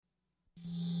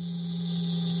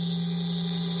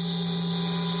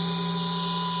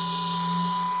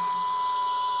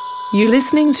You're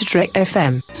listening to Trek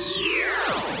FM.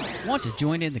 Want to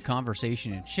join in the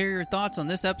conversation and share your thoughts on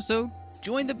this episode?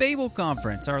 Join the Babel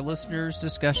Conference, our listeners'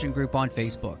 discussion group on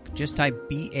Facebook. Just type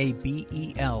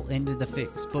BABEL into the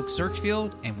Facebook search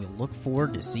field, and we'll look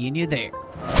forward to seeing you there.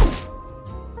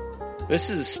 This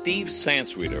is Steve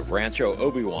Sansweet of Rancho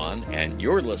Obi-Wan, and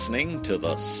you're listening to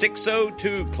the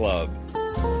 602 Club.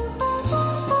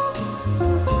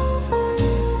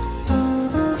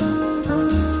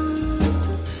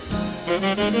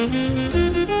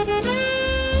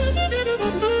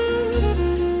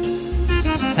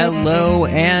 Hello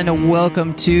and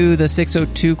welcome to the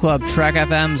 602 Club, Trek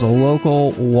FM's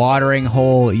local watering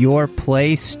hole, your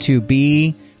place to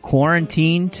be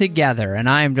quarantined together. And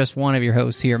I am just one of your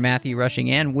hosts here, Matthew Rushing,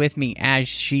 and with me, as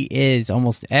she is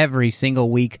almost every single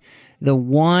week, the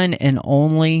one and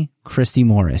only Christy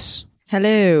Morris.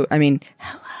 Hello. Hello. I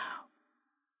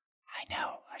know,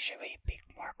 I should be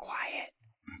more quiet.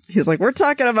 He's like, we're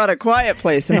talking about A Quiet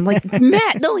Place. And I'm like,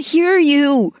 Matt, they'll hear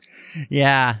you.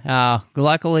 Yeah.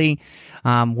 Luckily,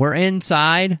 we're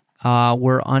inside.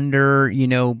 We're under,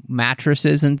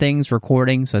 mattresses and things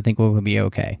recording, so I think we'll be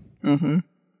okay. Mm-hmm.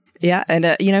 Yeah,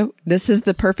 and, this is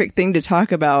the perfect thing to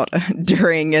talk about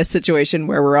during a situation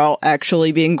where we're all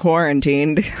actually being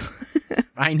quarantined.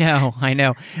 I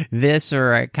know. This,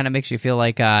 or it kind of makes you feel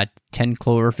like 10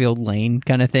 Cloverfield Lane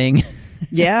kind of thing.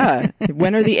 Yeah.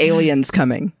 When are the aliens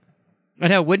coming? I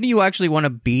know. Wouldn't you actually want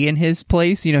to be in his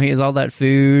place? He has all that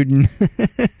food. And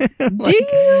Do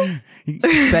you?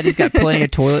 Bet he's got plenty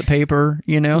of toilet paper,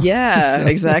 Yeah,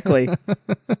 exactly.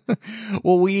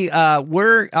 Well,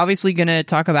 we're obviously going to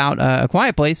talk about A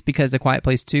Quiet Place because A Quiet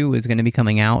Place 2 is going to be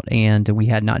coming out, and we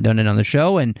had not done it on the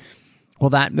show. And,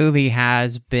 well, that movie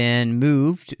has been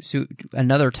moved to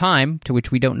another time, to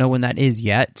which we don't know when that is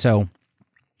yet. So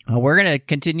we're going to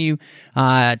continue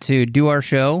to do our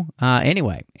show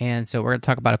anyway. And so we're going to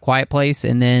talk about A Quiet Place,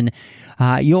 and then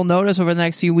you'll notice over the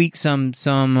next few weeks some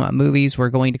movies were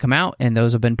going to come out, and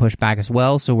those have been pushed back as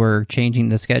well. So we're changing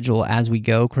the schedule as we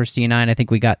go, Christy and I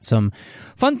think we got some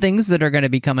fun things that are going to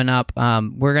be coming up.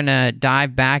 We're going to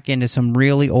dive back into some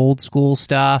really old school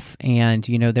stuff, and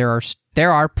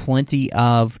there are plenty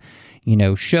of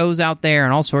shows out there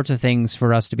and all sorts of things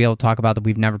for us to be able to talk about that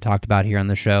we've never talked about here on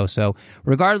the show. So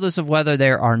regardless of whether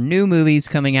there are new movies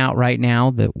coming out right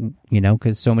now that,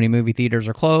 because so many movie theaters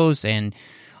are closed, and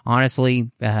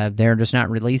honestly, they're just not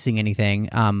releasing anything.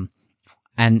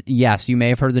 And yes, you may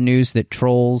have heard the news that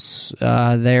Trolls,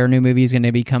 their new movie is going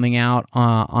to be coming out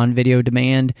on video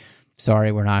demand.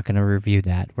 Sorry, we're not going to review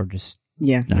that. We're just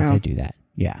not going to do that.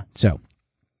 Yeah, so...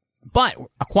 But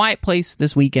A Quiet Place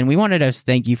this weekend, we wanted to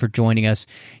thank you for joining us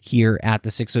here at the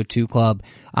 602 Club.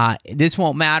 This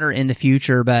won't matter in the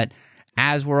future, but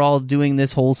as we're all doing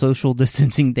this whole social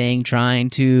distancing thing,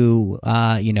 trying to,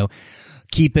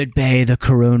 keep at bay the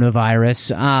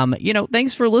coronavirus,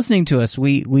 thanks for listening to us.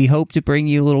 We hope to bring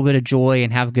you a little bit of joy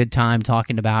and have a good time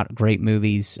talking about great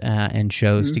movies and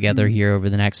shows together here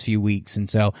over the next few weeks. And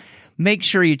so... make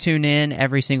sure you tune in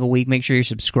every single week. Make sure you're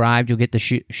subscribed. You'll get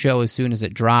the show as soon as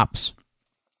it drops.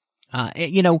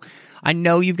 I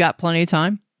know you've got plenty of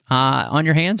time on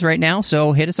your hands right now,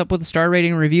 so hit us up with a star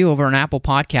rating review over on Apple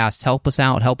Podcasts. Help us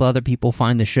out. Help other people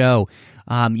find the show.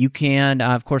 You can,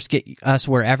 of course, get us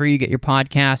wherever you get your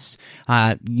podcasts.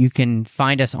 You can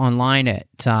find us online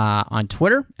on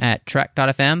Twitter at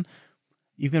Trek.fm.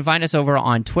 You can find us over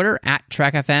on Twitter at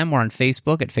TrekFM or on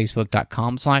Facebook at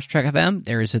facebook.com/TrekFM.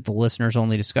 There is the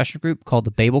listeners-only discussion group called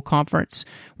the Babel Conference,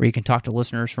 where you can talk to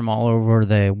listeners from all over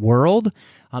the world,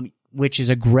 which is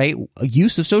a great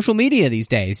use of social media these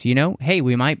days. Hey,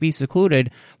 we might be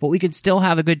secluded, but we could still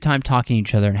have a good time talking to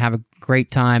each other and have a great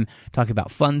time talking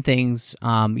about fun things.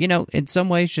 In some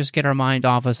ways, just get our mind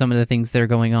off of some of the things that are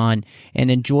going on and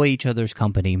enjoy each other's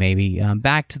company, maybe.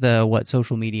 Back to what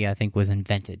social media, I think, was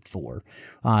invented for.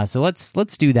 So let's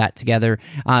do that together.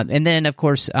 And then, of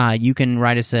course, you can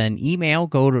write us an email.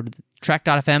 Go to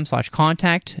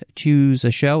trek.fm/contact, choose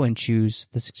a show, and choose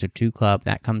the 602 Club.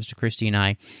 That comes to Christy and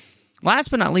I. Last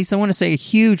but not least, I want to say a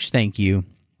huge thank you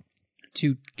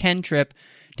to Ken, Tripp,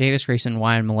 Davis, Grayson,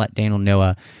 Wyan, Maillet, Daniel,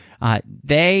 Noah.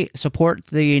 They support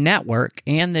the network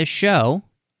and this show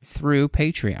through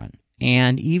Patreon.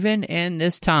 And even in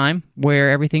this time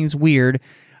where everything's weird,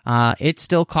 it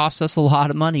still costs us a lot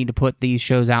of money to put these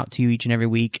shows out to you each and every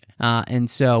week. And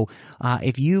so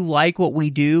if you like what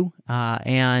we do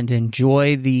and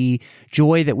enjoy the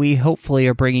joy that we hopefully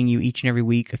are bringing you each and every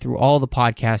week through all the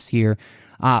podcasts here,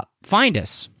 find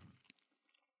us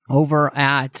over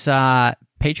at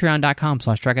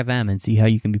patreon.com/TrekFM and see how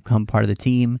you can become part of the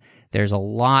team. There's a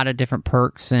lot of different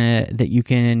perks that you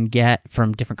can get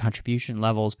from different contribution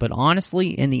levels. But honestly,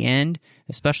 in the end,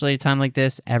 especially at a time like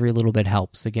this, every little bit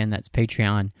helps. Again, that's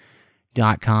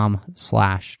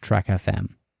patreon.com/TrekFM.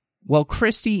 Well,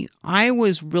 Christy, I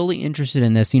was really interested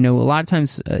in this. A lot of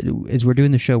times as we're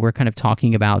doing the show, we're kind of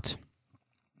talking about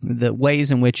the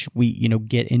ways in which we,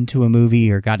 get into a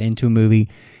movie or got into a movie.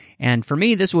 And for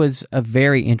me, this was a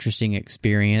very interesting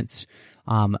experience,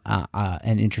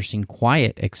 an interesting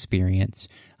quiet experience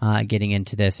getting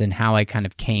into this and how I kind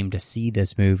of came to see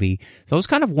this movie. So I was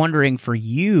kind of wondering for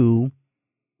you,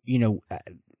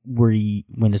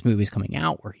 when this movie was coming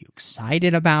out, were you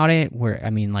excited about it?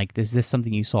 Is this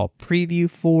something you saw a preview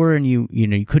for and you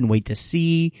couldn't wait to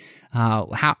see?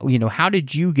 How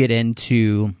did you get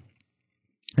into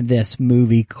this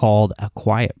movie called A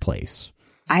Quiet Place?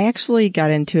 I actually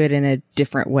got into it in a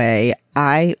different way.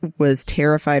 I was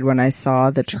terrified when I saw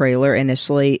the trailer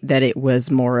initially that it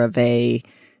was more of a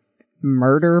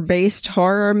murder-based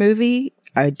horror movie.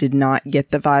 I did not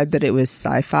get the vibe that it was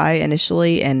sci-fi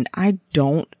initially, and I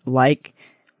don't like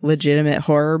legitimate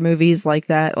horror movies like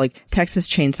that. Like Texas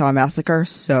Chainsaw Massacre,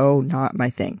 so not my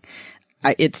thing.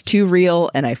 It's too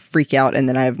real, and I freak out, and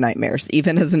then I have nightmares,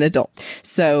 even as an adult.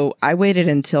 So I waited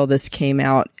until this came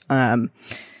out on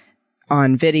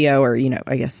video or,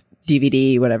 I guess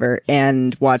DVD, whatever,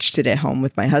 and watched it at home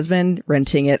with my husband,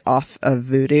 renting it off of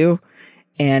Vudu,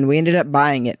 and we ended up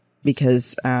buying it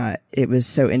because it was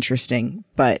so interesting.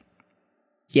 But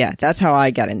yeah, that's how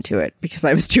I got into it, because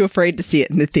I was too afraid to see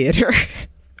it in the theater.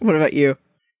 What about you?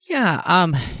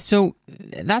 Yeah, so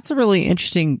that's a really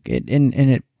interesting, and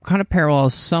it kind of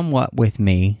parallels somewhat with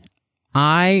me.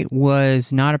 I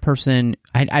was not a person,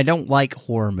 I don't like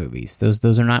horror movies.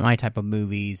 Those are not my type of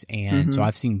movies, and so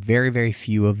I've seen very, very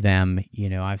few of them.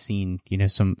 I've seen,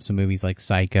 some movies like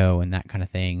Psycho and that kind of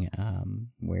thing,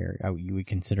 where you would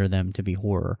consider them to be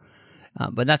horror.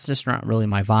 But that's just not really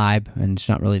my vibe, and it's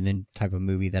not really the type of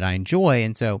movie that I enjoy.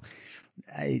 And so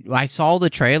I saw the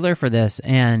trailer for this,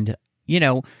 and,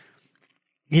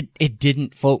 it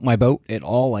didn't float my boat at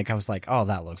all. Like, I was like, oh,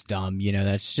 that looks dumb.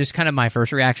 That's just kind of my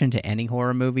first reaction to any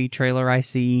horror movie trailer I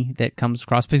see that comes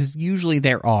across, because usually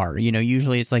there are,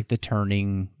 usually it's like The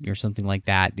Turning or something like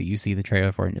that you see the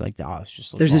trailer for, and you're like, oh, it's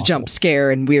just there's awful. A jump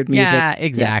scare and weird music. Yeah,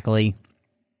 exactly.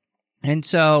 Yeah. And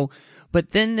so,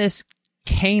 but then this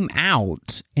came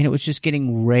out, and it was just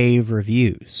getting rave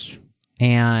reviews.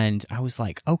 And I was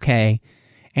like, okay.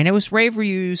 And it was rave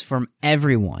reviews from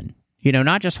everyone.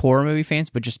 Not just horror movie fans,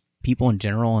 but just people in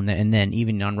general. And then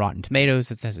even on Rotten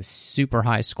Tomatoes, it has a super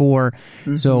high score.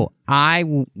 Mm-hmm. So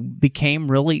I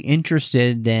became really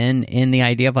interested then in the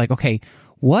idea of like, okay,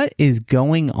 what is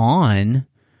going on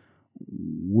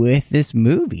with this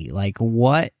movie? Like,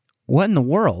 what in the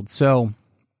world? So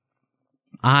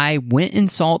I went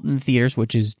and saw it in the theaters,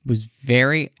 which was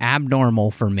very abnormal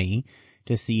for me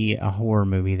to see a horror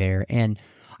movie there. And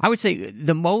I would say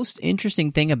the most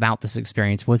interesting thing about this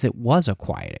experience was it was a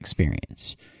quiet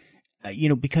experience,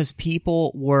 because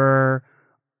people were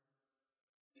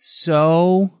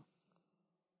so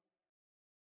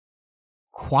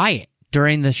quiet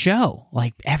during the show.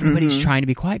 Like, everybody's trying to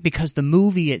be quiet because the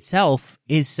movie itself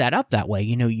is set up that way.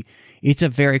 It's a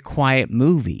very quiet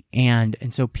movie. And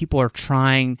so people are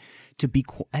trying to be,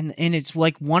 and it's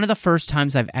like one of the first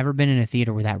times I've ever been in a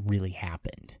theater where that really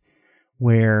happened.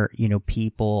 Where,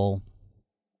 people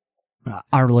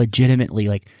are legitimately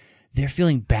like, they're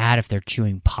feeling bad if they're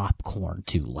chewing popcorn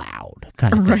too loud,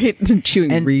 kind of thing. Right,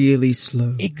 chewing really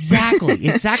slow. Exactly.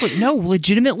 No,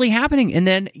 legitimately happening. And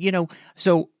then,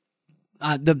 so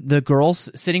the girls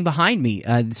sitting behind me,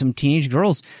 some teenage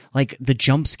girls, like the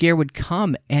jump scare would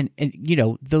come, and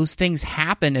those things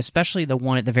happen, especially the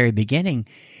one at the very beginning.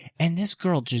 And this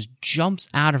girl just jumps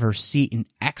out of her seat and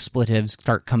expletives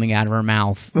start coming out of her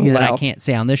mouth that I can't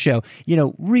say on this show,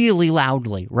 really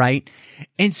loudly, right?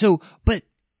 And so, but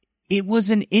it was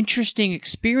an interesting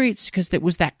experience because it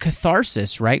was that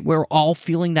catharsis, right? We're all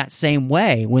feeling that same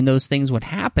way when those things would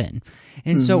happen.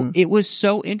 And so it was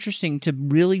so interesting to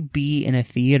really be in a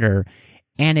theater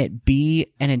and it be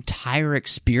an entire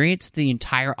experience the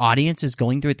entire audience is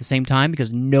going through at the same time,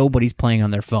 because nobody's playing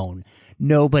on their phone.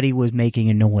 Nobody was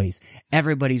making a noise.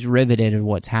 Everybody's riveted at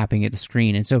what's happening at the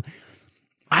screen. And so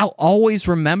I'll always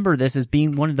remember this as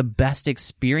being one of the best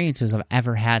experiences I've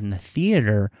ever had in a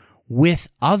theater with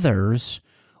others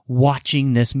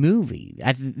watching this movie.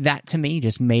 That to me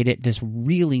just made it this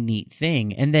really neat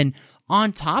thing. And then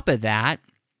on top of that,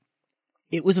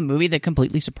 it was a movie that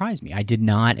completely surprised me. I did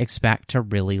not expect to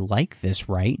really like this,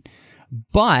 right?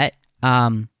 But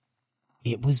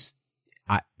it was...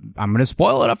 I'm going to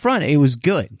spoil it up front. It was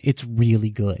good. It's really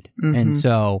good. And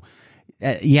so,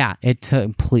 it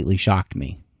completely shocked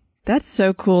me. That's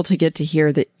so cool to get to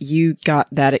hear that you got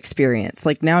that experience.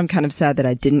 Like, now I'm kind of sad that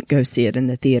I didn't go see it in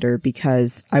the theater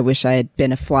because I wish I had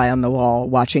been a fly on the wall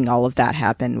watching all of that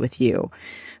happen with you.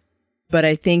 But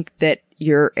I think that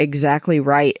you're exactly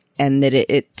right. And that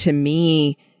it to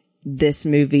me, this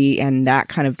movie and that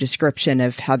kind of description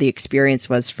of how the experience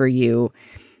was for you,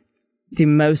 the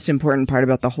most important part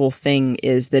about the whole thing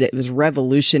is that it was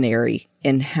revolutionary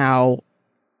in how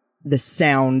the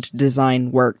sound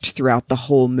design worked throughout the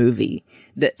whole movie.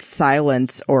 That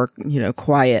silence or,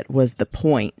 quiet was the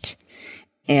point,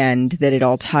 and that it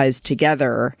all ties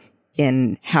together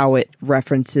in how it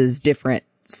references different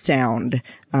sound.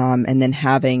 And then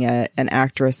having an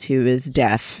actress who is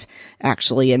deaf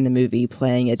actually in the movie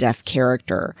playing a deaf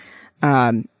character.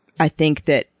 I think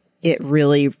that it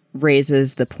really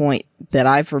raises the point that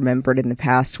I've remembered in the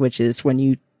past, which is when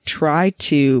you try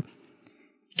to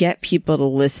get people to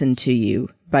listen to you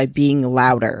by being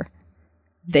louder,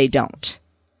 they don't.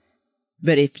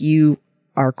 But if you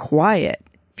are quiet,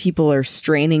 people are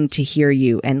straining to hear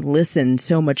you and listen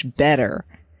so much better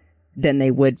than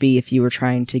they would be if you were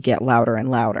trying to get louder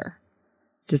and louder.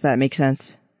 Does that make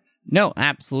sense? No,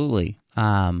 absolutely.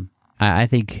 I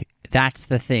think that's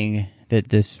the thing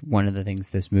that one of the things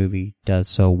this movie does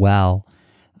so well.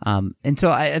 And so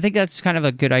I think that's kind of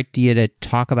a good idea to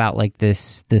talk about, like,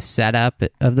 this setup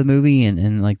of the movie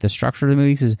and like the structure of the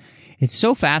movie, because it's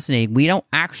so fascinating. We don't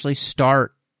actually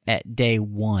start at day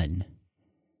one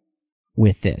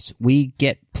with this. We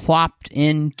get plopped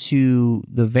into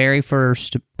the very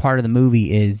first part of the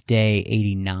movie is day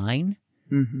 89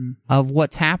 of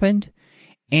what's happened.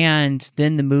 And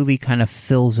then the movie kind of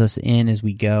fills us in as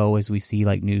we go, as we see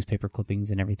like newspaper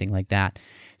clippings and everything like that.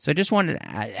 So I just wanted to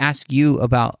ask you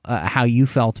about how you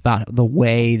felt about the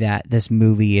way that this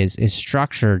movie is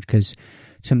structured, because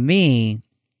to me,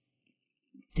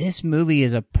 this movie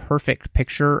is a perfect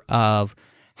picture of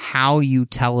how you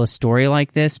tell a story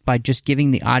like this by just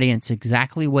giving the audience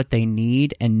exactly what they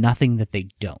need and nothing that they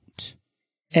don't.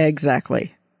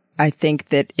 Exactly. I think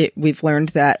that we've learned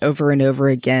that over and over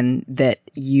again, that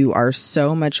you are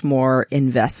so much more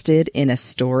invested in a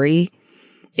story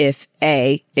if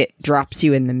A, it drops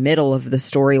you in the middle of the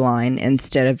storyline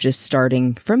instead of just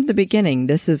starting from the beginning.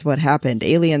 This is what happened.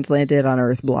 Aliens landed on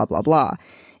Earth, blah, blah, blah.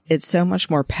 It's so much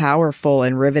more powerful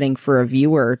and riveting for a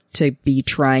viewer to be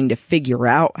trying to figure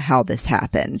out how this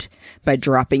happened by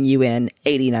dropping you in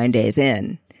 89 days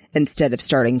in instead of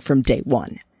starting from day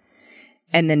one.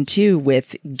 And then two,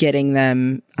 with getting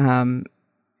them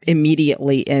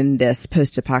immediately in this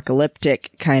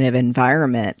post-apocalyptic kind of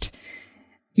environment,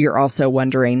 you're also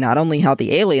wondering not only how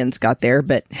the aliens got there,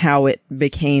 but how it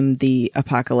became the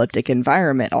apocalyptic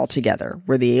environment altogether.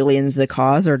 Were the aliens the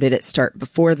cause, or did it start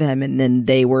before them and then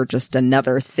they were just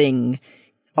another thing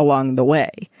along the way?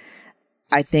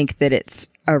 I think that it's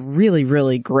a really,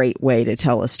 really great way to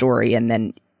tell a story. And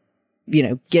then,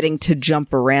 getting to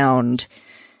jump around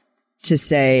to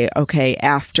say, okay,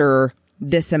 after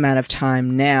this amount of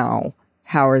time now,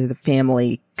 how are the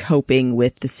family coping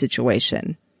with the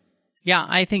situation? Yeah,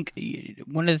 I think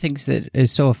one of the things that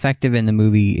is so effective in the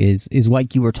movie is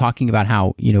like you were talking about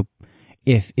how,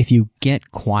 if you get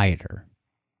quieter,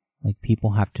 like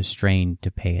people have to strain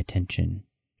to pay attention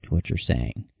to what you're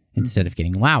saying instead of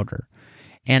getting louder.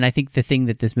 And I think the thing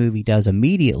that this movie does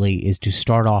immediately is to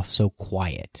start off so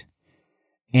quiet.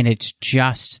 And it's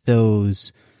just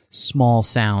those small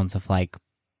sounds of like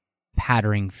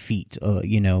pattering feet,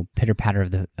 pitter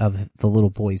patter of the little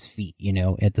boy's feet,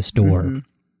 at the store.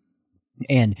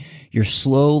 And you're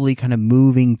slowly kind of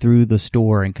moving through the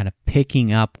store and kind of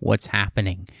picking up what's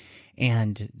happening.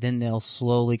 And then they'll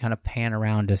slowly kind of pan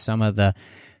around to some of the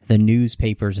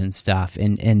newspapers and stuff.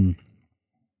 And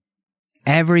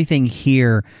everything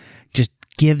here just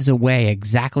gives away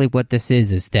exactly what this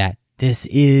is that this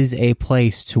is a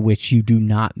place to which you do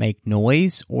not make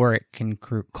noise or it can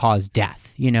cause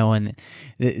death, and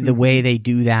the way they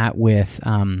do that with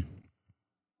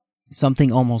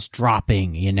something almost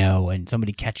dropping, and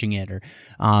somebody catching it, or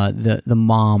the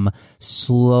mom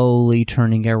slowly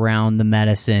turning around the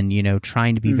medicine,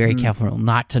 trying to be very careful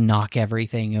not to knock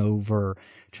everything over,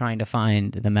 trying to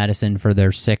find the medicine for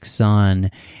their sick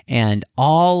son. And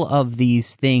all of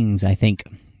these things, I think,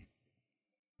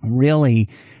 really,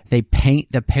 they paint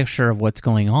the picture of what's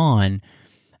going on.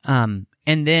 And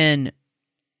then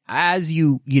as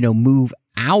you move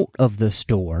out of the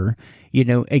store,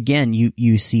 again,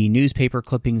 you see newspaper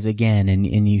clippings again,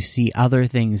 and you see other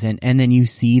things, and then you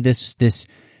see this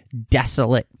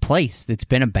desolate place that's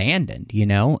been abandoned,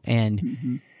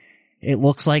 and it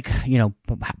looks like,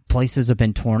 places have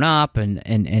been torn up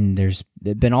and there's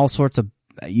been all sorts of,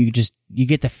 you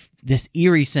get this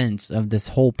eerie sense of this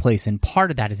whole place. And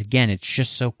part of that is, again, it's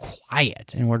just so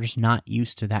quiet, and we're just not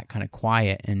used to that kind of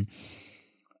quiet. And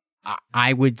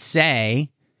I would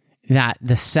say that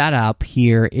the setup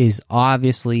here is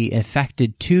obviously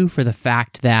affected too, for the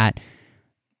fact that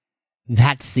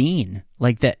scene,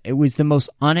 like that, it was the most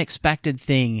unexpected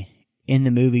thing in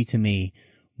the movie to me,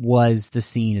 was the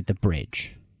scene at the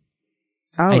bridge.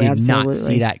 Oh, I did absolutely. not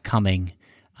see that coming,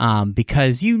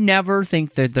 because you never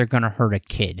think that they're going to hurt a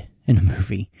kid in a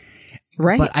movie.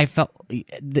 Right. But I felt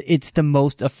it's the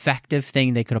most effective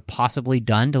thing they could have possibly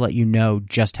done to let you know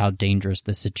just how dangerous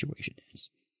the situation is.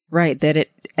 Right. That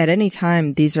at any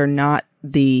time, these are not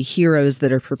the heroes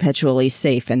that are perpetually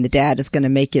safe and the dad is going to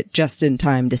make it just in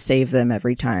time to save them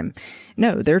every time.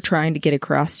 No, they're trying to get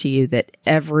across to you that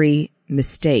every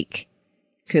mistake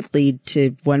could lead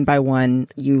to, one by one,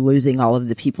 you losing all of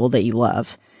the people that you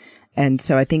love. And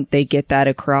so I think they get that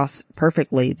across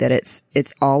perfectly, that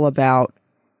it's all about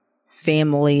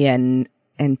family and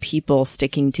people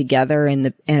sticking together,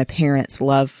 and a parent's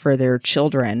love for their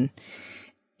children,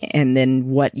 and then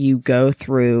what you go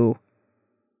through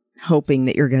hoping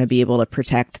that you're going to be able to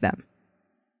protect them.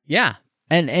 Yeah.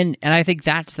 And I think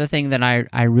that's the thing that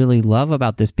I really love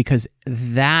about this, because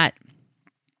that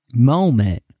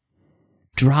moment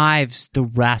drives the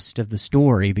rest of the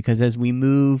story, because as we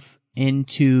move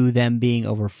into them being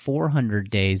over 400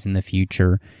 days in the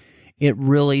future, it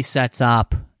really sets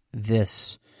up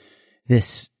this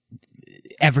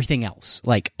everything else,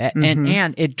 like,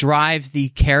 and it drives the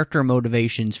character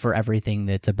motivations for everything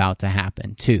that's about to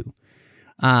happen too.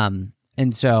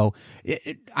 And so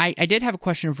I did have a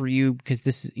question for you, because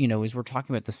this, as we're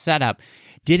talking about the setup,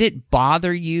 did it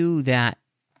bother you that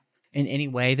in any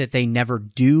way that they never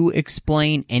do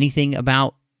explain anything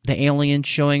about the aliens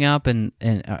showing up and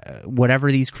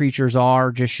whatever these creatures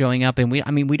are just showing up? And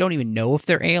we don't even know if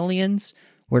they're aliens.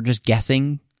 We're just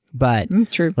guessing. But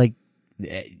true. Like,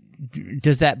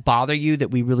 does that bother you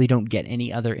that we really don't get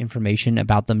any other information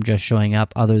about them just showing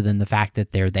up other than the fact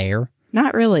that they're there?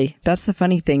 Not really. That's the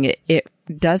funny thing. It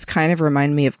does kind of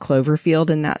remind me of Cloverfield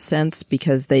in that sense,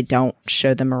 because they don't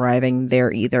show them arriving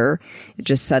there either. It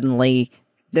just suddenly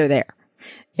they're there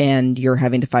and you're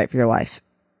having to fight for your life.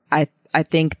 I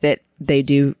think that they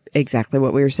do exactly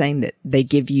what we were saying, that they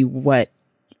give you what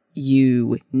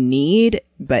you need,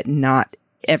 but not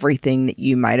everything that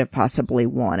you might have possibly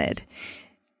wanted.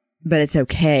 But it's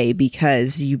okay,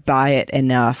 because you buy it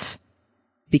enough,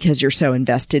 because you're so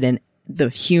invested in the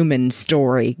human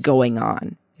story going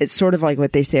on. It's sort of like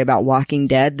what they say about Walking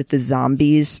Dead, that the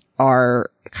zombies are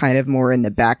kind of more in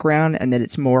the background and that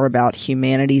it's more about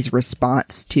humanity's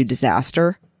response to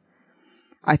disaster.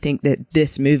 I think that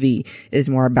this movie is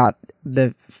more about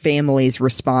the family's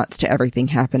response to everything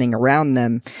happening around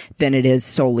them than it is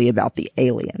solely about the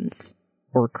aliens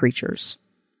or creatures.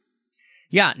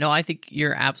 Yeah, no, I think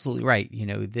you're absolutely right.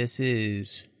 This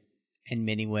is, in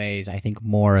many ways, I think,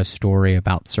 more a story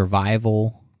about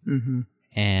survival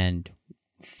and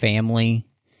family,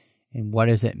 and what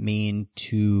does it mean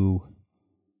to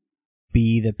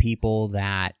be the people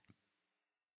that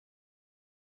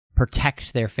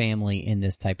protect their family in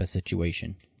this type of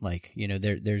situation. Like,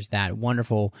 there's that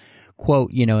wonderful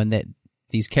quote, and that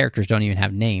these characters don't even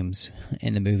have names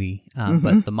in the movie,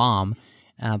 but the mom,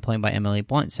 played by Emily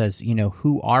Blunt, says,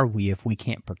 who are we if we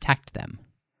can't protect them?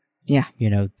 Yeah.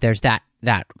 There's that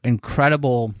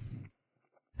incredible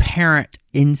parent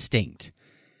instinct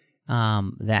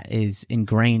that is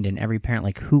ingrained in every parent.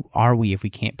 Like, who are we if we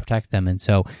can't protect them? And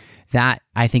so that,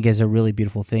 I think, is a really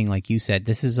beautiful thing. Like you said,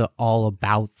 this is all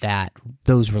about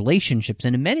those relationships.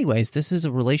 And in many ways, this is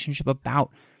a relationship about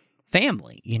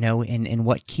family, and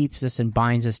what keeps us and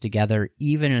binds us together,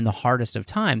 even in the hardest of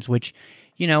times, which,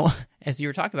 as you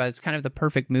were talking about, it's kind of the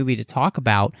perfect movie to talk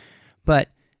about. But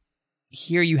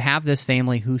here you have this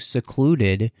family who's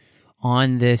secluded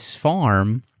on this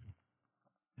farm,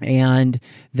 and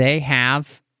they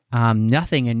have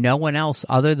nothing and no one else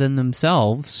other than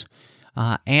themselves,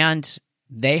 and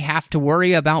they have to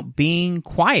worry about being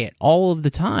quiet all of the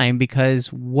time,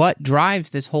 because what drives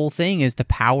this whole thing is the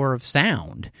power of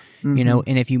sound,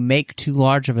 and if you make too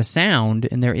large of a sound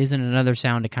and there isn't another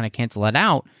sound to kind of cancel it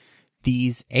out,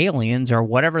 these aliens or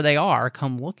whatever they are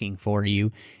come looking for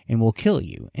you and will kill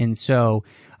you. And so,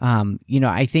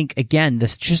 I think, again, the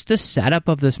setup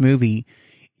of this movie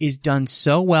is done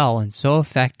so well and so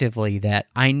effectively that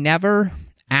I never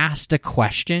asked a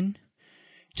question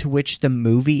to which the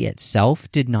movie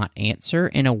itself did not answer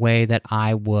in a way that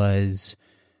I was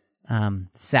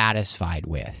satisfied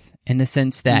with. in the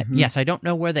sense that, yes, I don't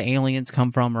know where the aliens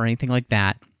come from or anything like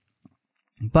that,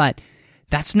 but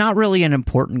that's not really an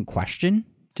important question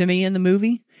to me in the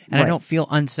movie, and I don't feel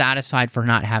unsatisfied for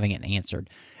not having it answered.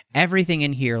 Everything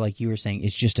in here, like you were saying,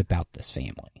 is just about this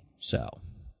family. So,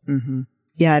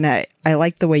 yeah, and I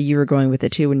like the way you were going with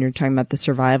it too when you're talking about the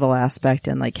survival aspect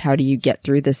and like how do you get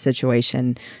through this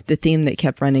situation. The theme that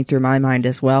kept running through my mind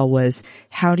as well was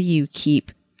how do you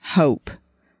keep hope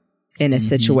in a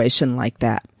situation like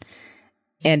that?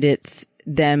 And it's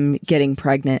them getting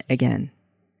pregnant again.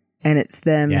 And it's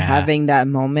them having that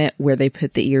moment where they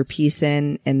put the earpiece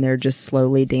in and they're just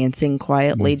slowly dancing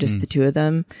quietly, just the two of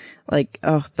them. Like,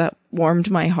 oh, that warmed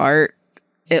my heart.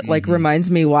 It like reminds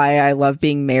me why I love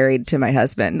being married to my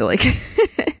husband. Like,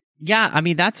 yeah, I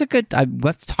mean, that's a good,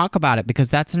 let's talk about it because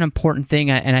that's an important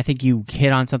thing. And I think you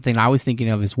hit on something I was thinking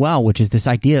of as well, which is this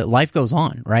idea that life goes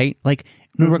on, right? Like,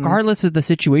 regardless of the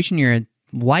situation you're in,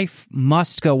 life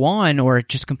must go on or it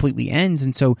just completely ends.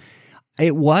 And so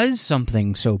it was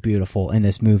something so beautiful in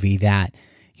this movie that,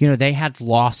 you know, they had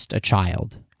lost a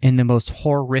child in the most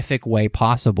horrific way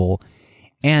possible.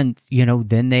 And, you know,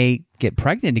 then they get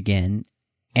pregnant again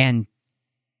and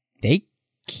they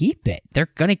keep it. They're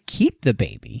going to keep the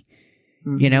baby,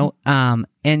 you know?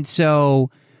 And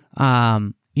so,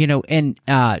 you know, and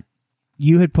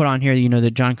you had put on here, you know,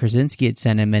 that John Krasinski had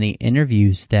said in many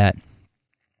interviews that,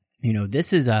 you know,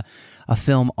 this is a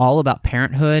film all about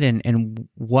parenthood and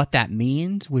what that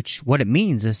means, what it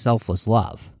means is selfless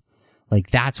love. Like,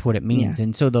 that's what it means. Yeah.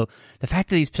 And so the fact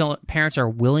that these parents are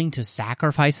willing to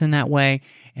sacrifice in that way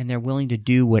and they're willing to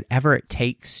do whatever it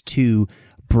takes to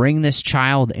bring this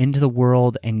child into the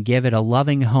world and give it a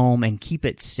loving home and keep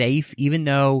it safe, even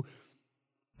though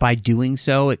by doing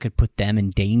so it could put them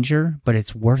in danger, but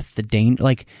it's worth the danger.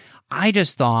 Like, I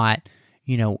just thought,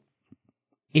 you know,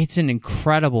 it's an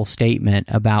incredible statement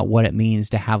about what it means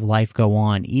to have life go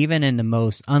on, even in the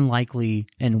most unlikely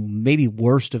and maybe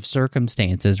worst of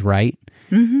circumstances, right?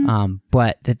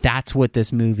 But that's what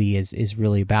this movie is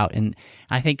really about. And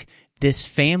I think this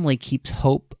family keeps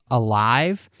hope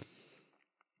alive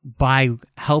by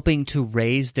helping to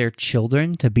raise their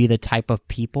children to be the type of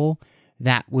people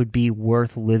that would be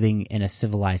worth living in a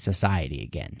civilized society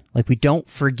again. Like, we don't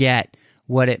forget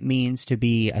what it means to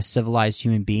be a civilized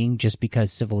human being just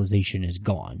because civilization is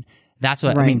gone. That's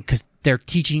what I mean, because they're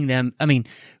teaching them. I mean,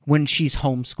 when she's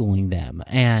homeschooling them,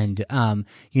 and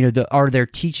you know, they're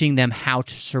teaching them how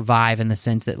to survive in the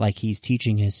sense that, like, he's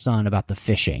teaching his son about the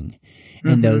fishing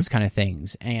and those kind of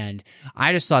things. And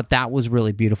I just thought that was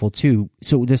really beautiful too.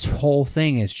 So this whole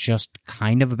thing is just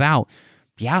kind of about,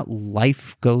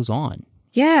 life goes on.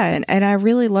 Yeah, and I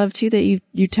really love too that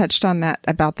you touched on that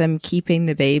about them keeping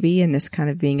the baby and this kind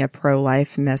of being a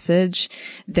pro-life message,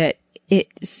 that it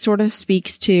sort of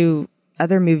speaks to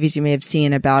other movies you may have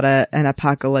seen about an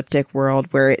apocalyptic world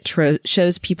where it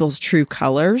shows people's true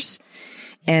colors,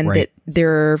 and that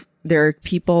there are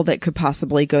people that could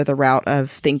possibly go the route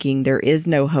of thinking there is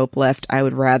no hope left, I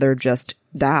would rather just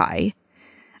die.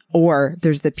 Or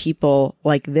there's the people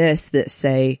like this that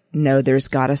say, no, there's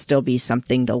got to still be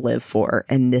something to live for,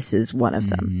 and this is one of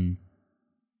them.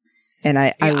 And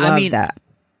I love that.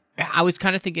 I was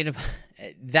kind of thinking of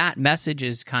that message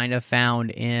is kind of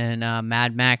found in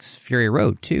Mad Max Fury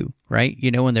Road too, right?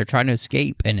 You know, when they're trying to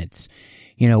escape and it's,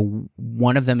 you know,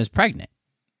 one of them is pregnant,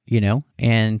 you know,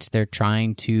 and they're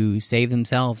trying to save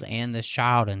themselves and this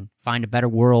child and find a better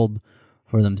world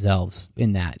for themselves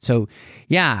in that. So,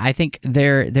 yeah, I think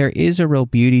there is a real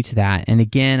beauty to that. And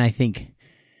again, I think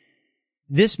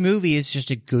this movie is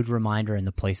just a good reminder in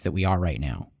the place that we are right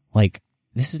now. Like,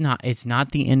 it's not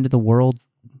the end of the world.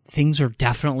 Things are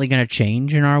definitely going to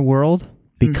change in our world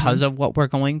because of what we're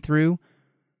going through.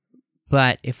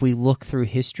 But if we look through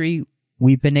history,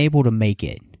 we've been able to make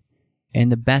it. And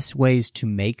the best ways to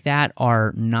make that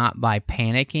are not by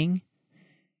panicking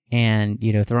and,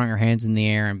 you know, throwing our hands in the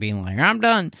air and being like, I'm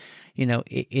done. You know,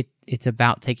 it's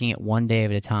about taking it one day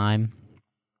at a time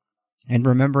and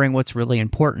remembering what's really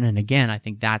important. And again, I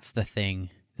think that's the thing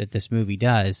that this movie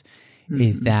does,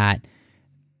 is that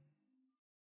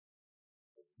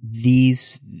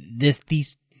these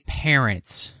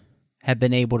parents have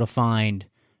been able to find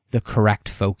the correct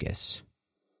focus,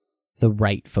 the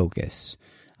right focus,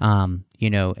 you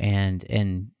know,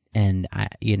 and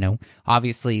you know,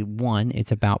 obviously, one,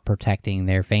 it's about protecting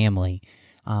their family,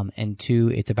 and two,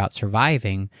 it's about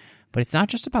surviving. But it's not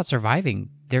just about surviving;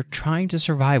 they're trying to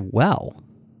survive well,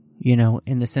 you know,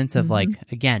 in the sense of like,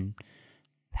 again,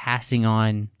 passing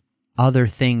on other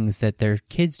things that their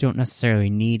kids don't necessarily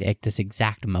need at this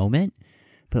exact moment,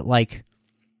 but like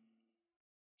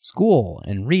school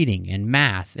and reading and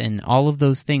math and all of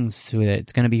those things. So that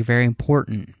it's going to be very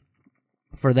important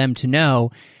for them to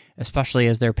know, especially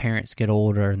as their parents get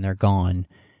older and they're gone.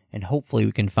 And hopefully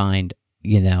we can find,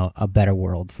 a better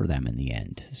world for them in the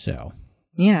end. So,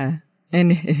 yeah.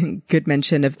 And good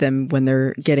mention of them when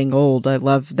they're getting old. I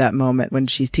love that moment when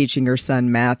she's teaching her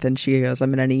son math and she goes, I'm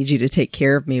going to need you to take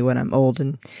care of me when I'm old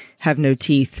and have no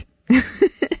teeth.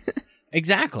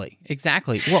 Exactly.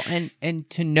 Well, and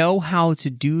to know how to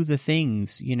do the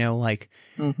things, there's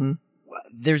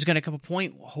going to come a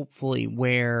point, hopefully,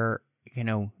 where,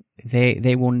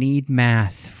 they will need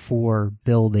math for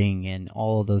building and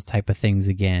all of those type of things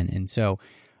again. And so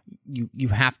you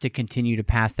have to continue to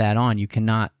pass that on. You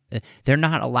cannot, they're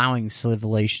not allowing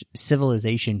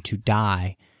civilization to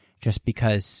die just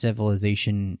because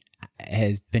civilization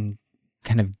has been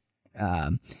kind of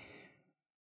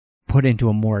put into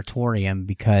a moratorium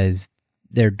because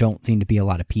there don't seem to be a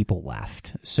lot of people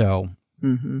left. So,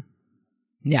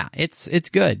 yeah, it's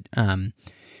good.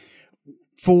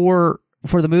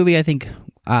 For the movie, I think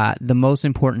the most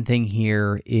important thing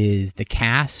here is the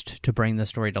cast to bring the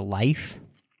story to life.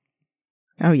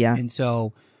 Oh yeah, and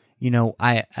so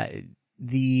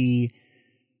the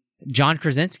John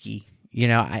Krasinski,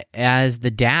 as the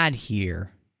dad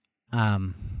here, obviously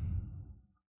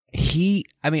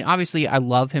I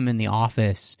love him in The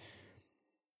Office,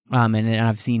 and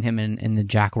I've seen him in the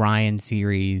Jack Ryan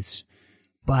series,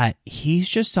 but he's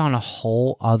just on a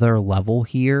whole other level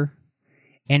here.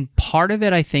 And part of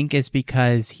it, I think, is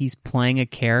because he's playing a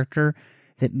character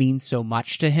that means so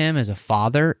much to him as a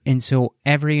father, and so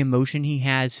every emotion he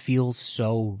has feels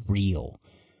so real.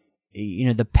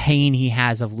 The pain he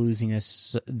has of losing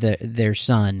their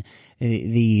son,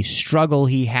 the struggle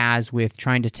he has with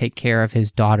trying to take care of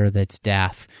his daughter that's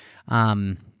deaf,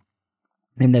 and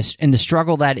the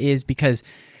struggle that is because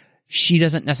she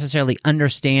doesn't necessarily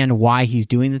understand why he's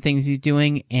doing the things he's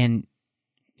doing, and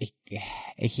they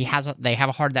have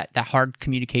that hard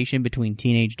communication between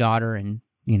teenage daughter and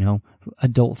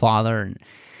adult father. And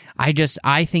I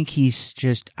think he's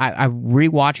I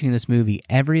rewatching this movie,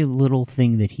 every little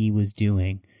thing that he was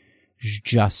doing is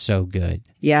just so good.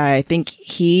 Yeah, I think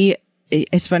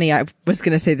it's funny, I was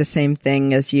going to say the same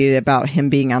thing as you about him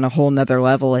being on a whole nother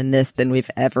level in this than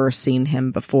we've ever seen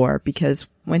him before, because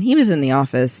when he was in The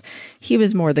Office, he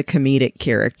was more the comedic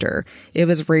character. It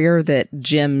was rare that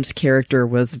Jim's character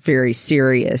was very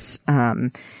serious.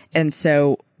 And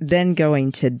so then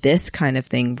going to this kind of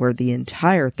thing where the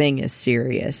entire thing is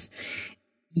serious,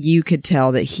 you could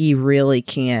tell that he really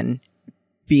can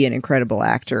be an incredible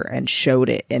actor and showed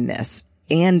it in this.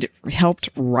 And helped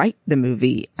write the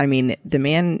movie. I mean, the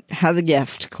man has a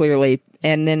gift, clearly.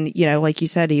 And then, like you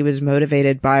said, he was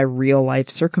motivated by real life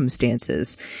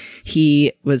circumstances.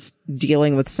 He was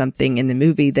dealing with something in the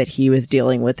movie that he was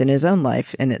dealing with in his own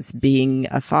life, and it's being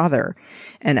a father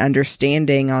and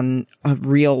understanding on a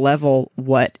real level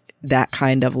what that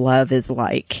kind of love is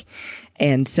like.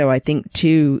 And so I think,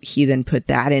 too, he then put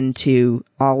that into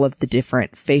all of the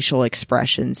different facial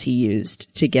expressions he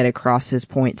used to get across his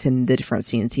points in the different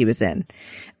scenes he was in.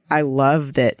 I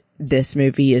love that this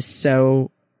movie is so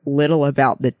little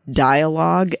about the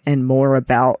dialogue and more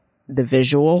about the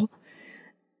visual.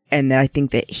 And I think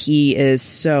that he is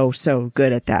so, so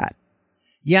good at that.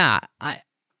 Yeah.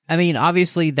 I mean,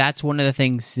 obviously, that's one of the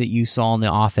things that you saw in The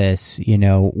Office,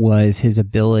 was his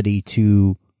ability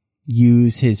to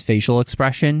use his facial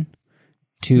expression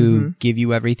to give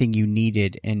you everything you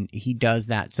needed, and he does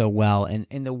that so well.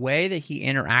 And the way that he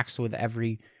interacts with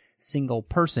every single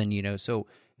person, so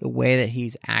the way that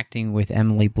he's acting with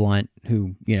Emily Blunt,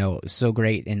 who, is so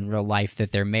great in real life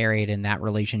that they're married and that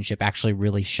relationship actually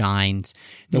really shines.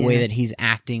 The way that he's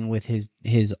acting with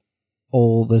his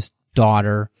oldest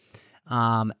daughter,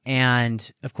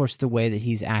 and of course the way that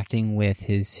he's acting with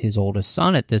his oldest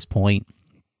son at this point.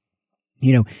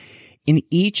 In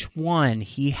each one,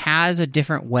 he has a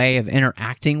different way of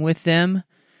interacting with them,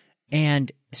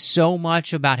 and so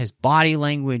much about his body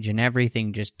language and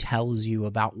everything just tells you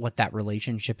about what that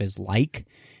relationship is like,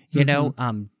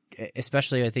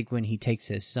 especially I think when he takes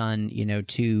his son,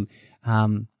 to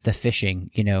the fishing,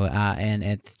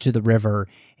 and to the river,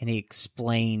 and he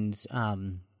explains,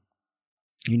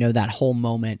 that whole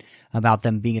moment about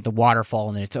them being at the waterfall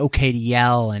and it's okay to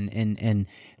yell and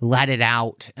let it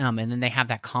out. And then they have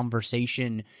that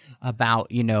conversation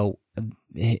about,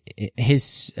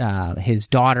 his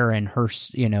daughter and her,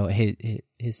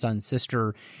 his son's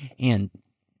sister, and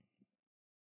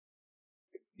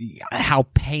how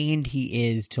pained he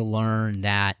is to learn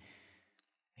that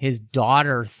his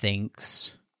daughter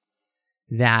thinks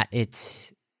that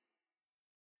he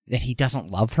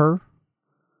doesn't love her.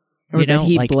 Or that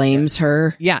he blames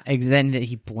her. Yeah, then that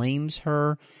he blames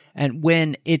her. And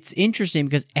when it's interesting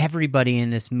because everybody in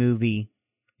this movie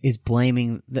is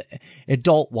blaming,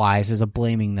 adult-wise, is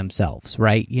blaming themselves,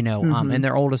 right? And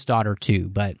their oldest daughter too.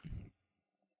 But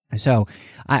so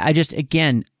I just,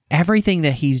 again, everything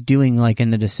that he's doing, like in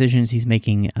the decisions he's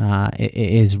making,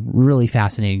 is really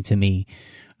fascinating to me.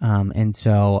 And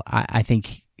so I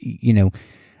think,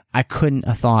 I couldn't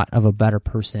have thought of a better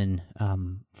person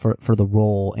for the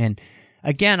role. And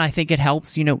again, I think it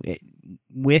helps,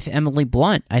 with Emily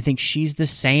Blunt. I think she's the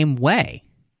same way.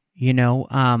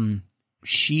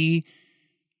 She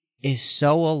is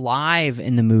so alive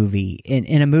in the movie,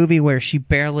 in a movie where she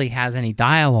barely has any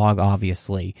dialogue,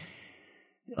 obviously.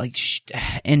 Like,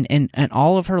 and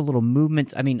all of her little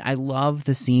movements. I mean, I love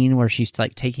the scene where she's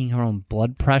like taking her own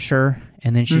blood pressure,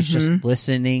 and then she's just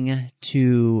listening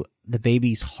to the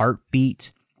baby's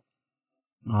heartbeat.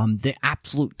 The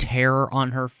absolute terror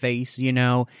on her face,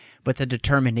 but the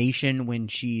determination when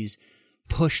she's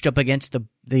pushed up against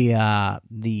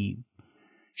the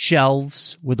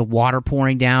shelves with the water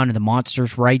pouring down and the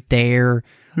monster's right there.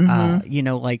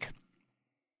 Like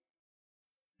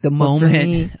the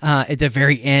moment at the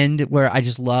very end where I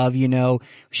just love,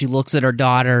 she looks at her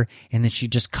daughter and then she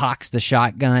just cocks the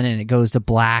shotgun and it goes to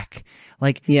black.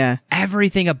 Like,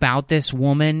 everything about this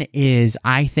woman is,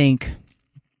 I think,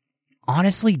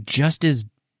 honestly, just as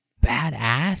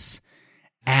badass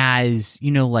as,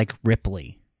 like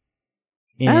Ripley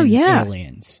in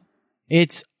Aliens.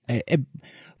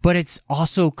 But it's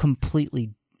also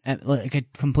completely, like a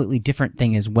completely different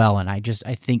thing as well. And I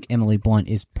think Emily Blunt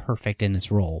is perfect in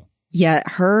this role. Yeah,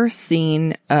 her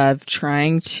scene of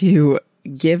trying to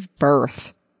give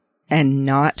birth and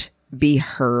not be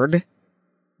heard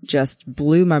just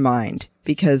blew my mind,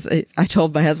 because I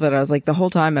told my husband, I was like, the whole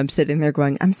time I'm sitting there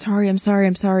going, I'm sorry.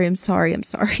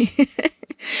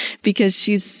 Because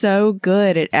she's so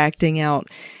good at acting out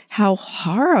how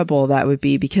horrible that would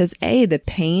be, because the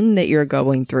pain that you're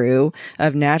going through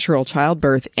of natural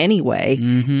childbirth anyway,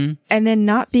 and then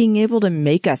not being able to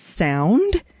make a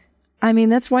sound. I mean,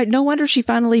 that's why, no wonder she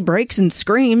finally breaks and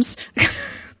screams.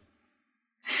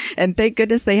 And thank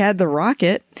goodness they had the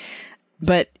rocket.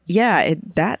 But yeah,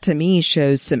 that to me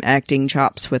shows some acting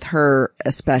chops with her,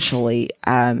 especially.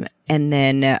 And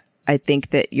then I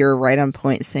think that you're right on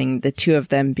point saying the two of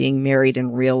them being married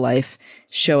in real life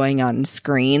showing on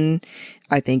screen.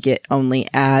 I think it only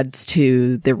adds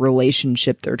to the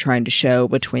relationship they're trying to show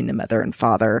between the mother and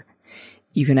father.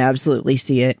 You can absolutely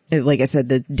see it. Like I said,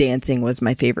 the dancing was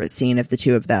my favorite scene of the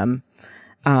two of them.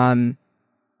 And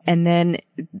then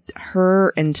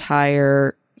her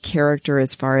entire character,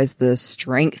 as far as the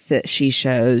strength that she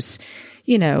shows,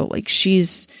 like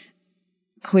she's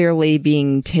clearly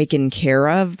being taken care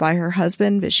of by her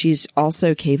husband, but she's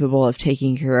also capable of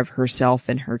taking care of herself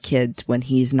and her kids when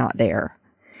he's not there.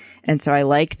 And so I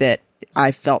like that.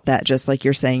 I felt that, just like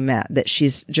you're saying, Matt, that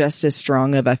she's just as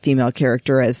strong of a female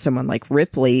character as someone like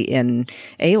Ripley in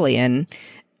Alien,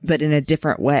 but in a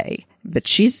different way. But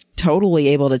she's totally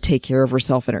able to take care of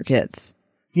herself and her kids.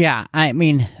 Yeah, I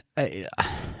mean,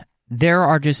 there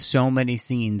are just so many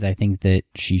scenes I think that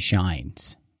she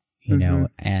shines,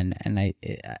 and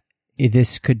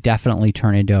this could definitely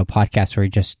turn into a podcast where we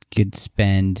just could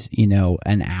spend,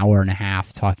 an hour and a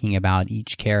half talking about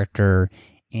each character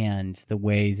and the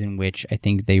ways in which I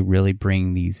think they really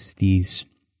bring these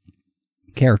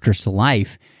characters to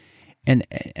life. And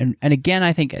again,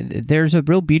 I think there's a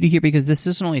real beauty here, because this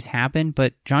doesn't always happen,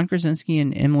 but John Krasinski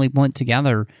and Emily Blunt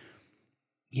together,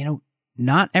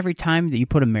 not every time that you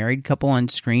put a married couple on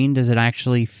screen does it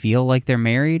actually feel like they're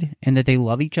married and that they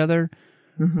love each other.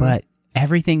 But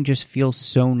everything just feels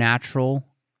so natural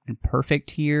and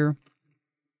perfect here.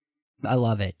 I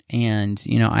love it. And,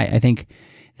 I think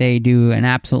they do an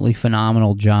absolutely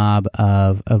phenomenal job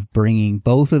of bringing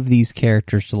both of these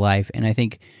characters to life. And I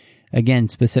think, again,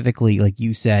 specifically, like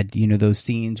you said, those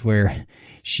scenes where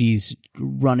she's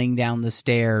running down the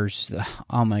stairs.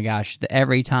 Oh my gosh,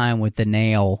 every time with the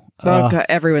nail. Oh God,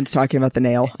 everyone's talking about the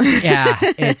nail. Yeah,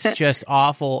 it's just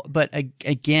awful. But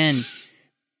again,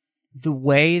 the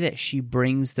way that she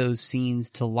brings those scenes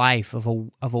to life of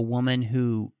a woman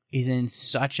who is in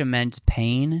such immense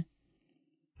pain,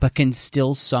 but can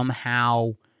still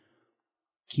somehow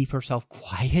keep herself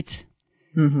quiet,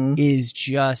 is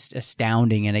just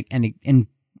astounding. And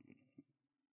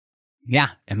yeah,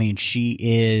 I mean, she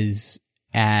is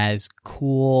as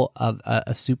cool of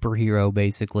a superhero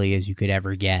basically as you could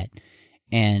ever get,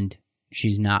 and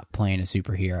she's not playing a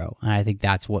superhero. And I think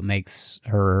that's what makes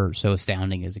her so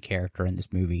astounding as a character in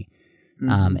this movie.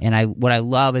 And what I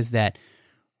love is that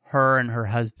her and her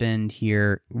husband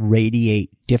here radiate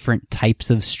different types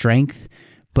of strength,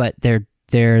 but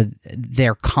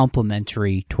they're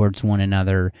complementary towards one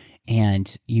another,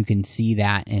 and you can see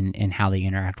that in how they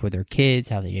interact with their kids,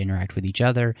 how they interact with each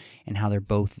other, and how they're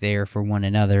both there for one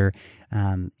another.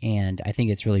 And I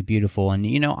think it's really beautiful.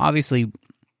 And, obviously,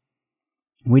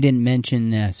 we didn't mention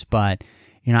this, but,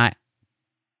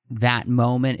 that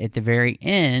moment at the very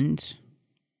end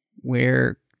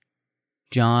where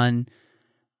John,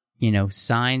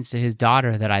 signs to his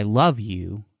daughter that I love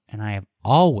you and I have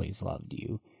always loved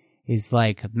you, is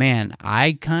like, man,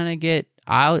 I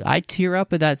tear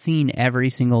up at that scene every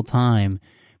single time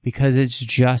because it's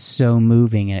just so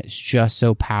moving and it's just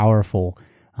so powerful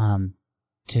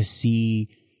to see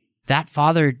that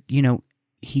father,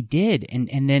 he did.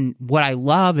 And then what I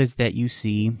love is that you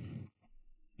see,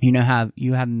 you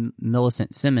have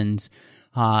Millicent Simmons,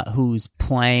 who's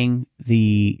playing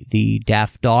the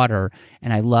deaf daughter,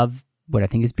 and I love what I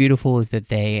think is beautiful is that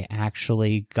they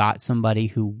actually got somebody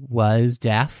who was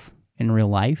deaf in real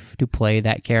life to play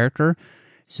that character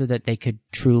so that they could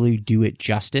truly do it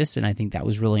justice, and I think that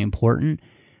was really important.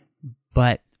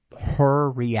 But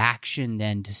her reaction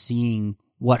then to seeing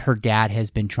what her dad has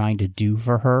been trying to do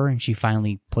for her, and she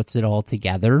finally puts it all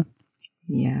together,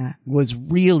 was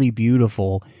really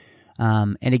beautiful.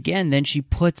 And again, then she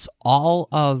puts all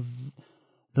of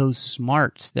those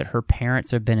smarts that her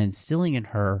parents have been instilling in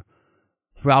her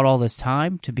throughout all this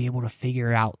time to be able to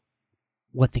figure out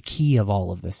what the key of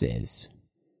all of this is,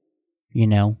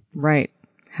 Right.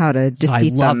 How to defeat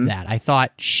them. So I love that. I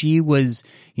thought she was,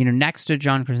 next to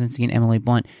John Krasinski and Emily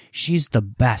Blunt, she's the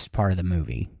best part of the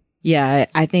movie. Yeah,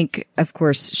 I think, of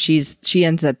course, she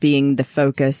ends up being the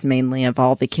focus mainly of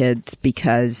all the kids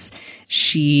because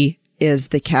she is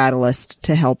the catalyst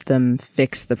to help them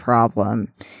fix the problem.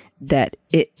 That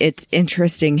it's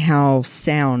interesting how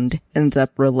sound ends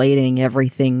up relating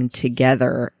everything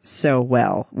together so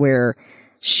well, where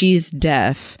she's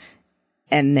deaf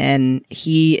and then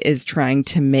he is trying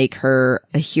to make her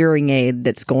a hearing aid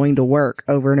that's going to work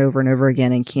over and over and over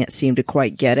again and can't seem to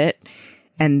quite get it.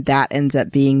 And that ends up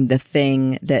being the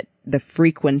thing that the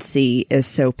frequency is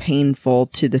so painful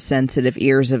to the sensitive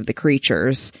ears of the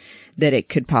creatures that it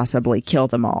could possibly kill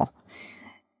them all.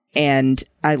 And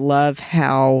I love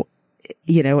how,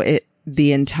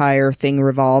 the entire thing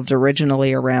revolved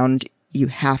originally around you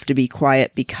have to be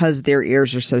quiet because their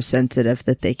ears are so sensitive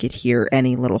that they could hear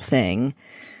any little thing.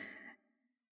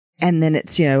 And then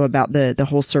it's, about the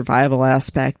whole survival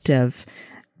aspect of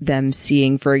them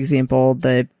seeing, for example,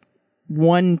 the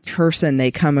one person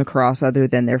they come across other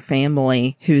than their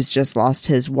family who's just lost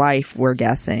his wife, we're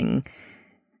guessing.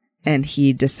 And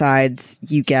he decides,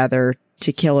 you gather,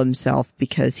 to kill himself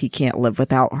because he can't live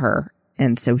without her.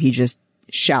 And so he just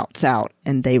shouts out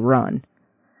and they run.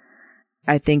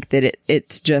 I think that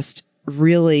it's just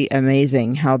really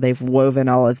amazing how they've woven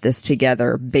all of this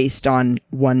together based on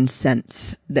one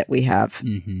sense that we have.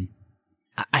 Mm-hmm.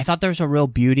 I thought there was a real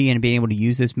beauty in being able to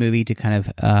use this movie to kind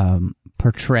of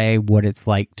portray what it's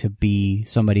like to be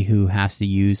somebody who has to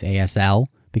use ASL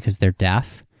because they're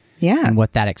deaf. Yeah. And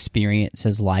what that experience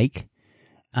is like.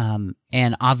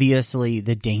 And obviously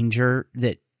the danger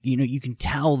that, you can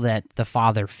tell that the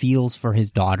father feels for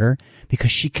his daughter because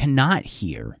she cannot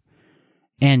hear.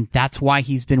 And that's why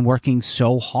he's been working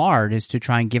so hard, is to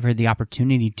try and give her the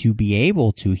opportunity to be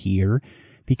able to hear,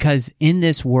 because in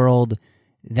this world,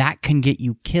 that can get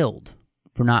you killed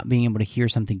for not being able to hear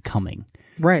something coming.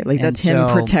 Right, like that's him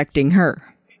protecting her.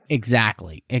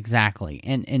 Exactly.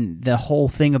 And the whole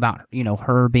thing about,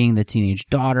 her being the teenage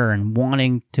daughter and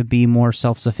wanting to be more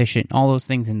self-sufficient, all those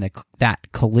things in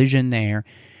that collision there.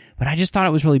 But I just thought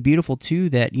it was really beautiful,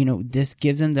 too, that, this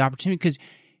gives them the opportunity, because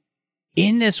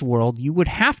in this world, you would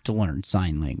have to learn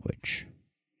sign language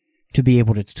to be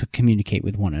able to communicate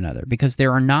with one another, because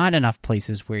there are not enough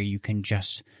places where you can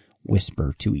just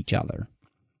whisper to each other.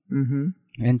 Mm-hmm.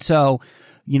 And so,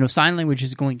 sign language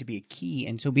is going to be a key.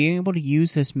 And so being able to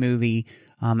use this movie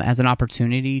as an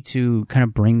opportunity to kind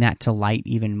of bring that to light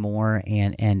even more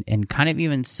and kind of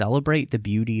even celebrate the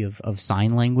beauty of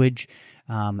sign language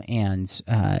and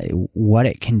what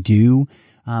it can do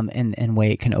and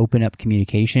way it can open up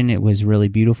communication. It was really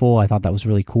beautiful. I thought that was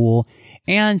really cool.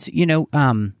 And,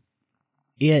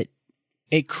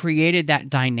 it created that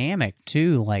dynamic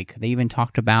too. Like they even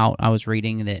talked about, I was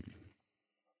reading that,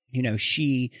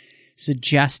 she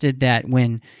suggested that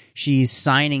when she's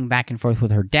signing back and forth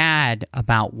with her dad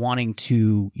about wanting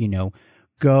to,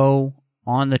 go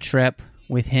on the trip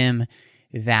with him,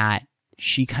 that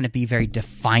she kind of be very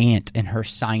defiant in her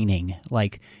signing,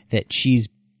 like that she's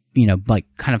like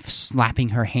kind of slapping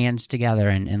her hands together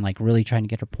and like really trying to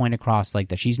get her point across, like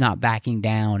that she's not backing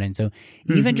down. And so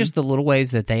even just the little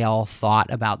ways that they all thought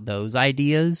about those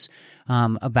ideas,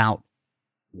 about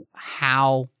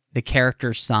how the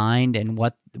characters signed and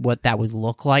what that would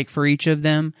look like for each of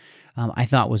them, I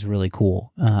thought was really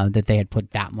cool, that they had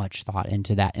put that much thought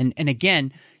into that. And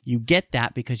again, you get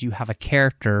that because you have a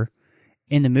character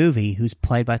in the movie who's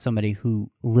played by somebody who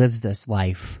lives this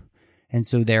life. And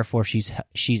so therefore she's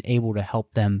able to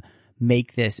help them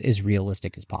make this as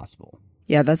realistic as possible.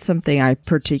 Yeah, that's something I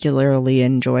particularly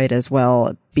enjoyed as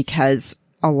well, because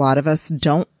a lot of us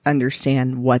don't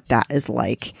understand what that is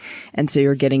like. And so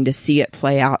you're getting to see it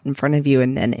play out in front of you.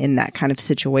 And then in that kind of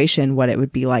situation, what it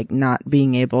would be like not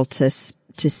being able to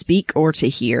speak or to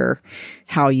hear,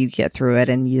 how you get through it,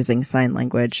 and using sign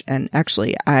language. And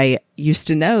actually, I used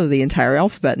to know the entire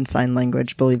alphabet in sign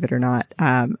language, believe it or not.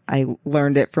 I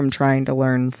learned it from trying to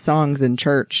learn songs in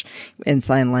church in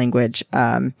sign language,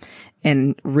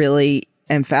 and really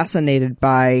am fascinated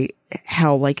by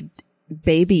how, like,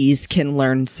 babies can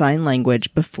learn sign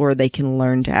language before they can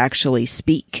learn to actually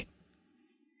speak.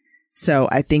 So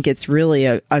I think it's really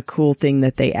a cool thing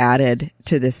that they added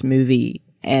to this movie,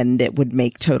 and it would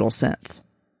make total sense.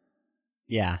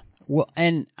 Yeah. Well,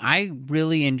 and I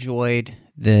really enjoyed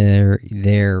their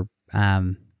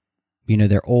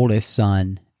oldest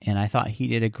son, and I thought he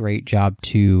did a great job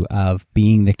too of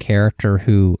being the character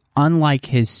who, unlike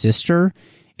his sister,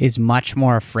 is much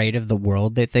more afraid of the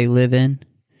world that they live in.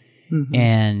 Mm-hmm.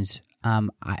 And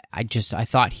I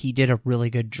thought he did a really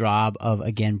good job of,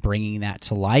 again, bringing that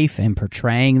to life and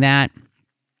portraying that.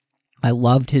 I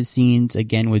loved his scenes,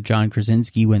 again, with John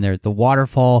Krasinski when they're at the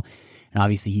waterfall. And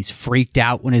obviously he's freaked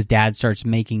out when his dad starts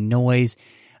making noise.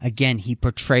 Again, he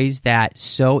portrays that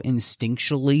so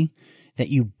instinctually that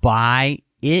you buy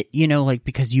it, like,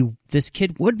 because this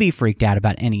kid would be freaked out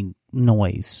about any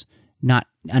noise, not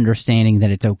understanding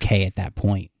that it's okay at that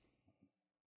point.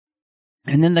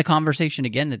 And then the conversation,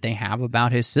 again, that they have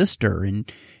about his sister and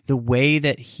the way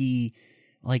that he,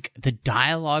 like, the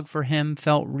dialogue for him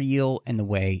felt real, and the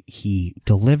way he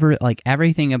delivered it, like,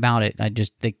 everything about it.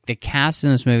 The cast in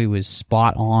this movie was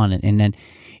spot on. And then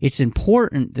it's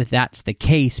important that that's the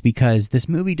case, because this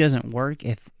movie doesn't work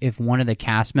if one of the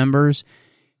cast members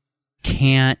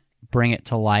can't bring it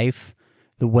to life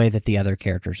the way that the other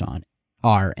characters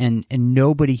are. And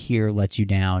nobody here lets you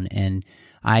down. And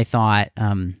I thought,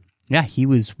 yeah, he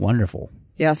was wonderful.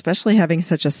 Yeah, especially having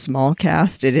such a small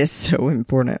cast, it is so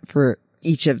important for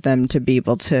each of them to be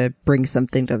able to bring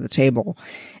something to the table.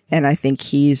 And I think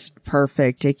he's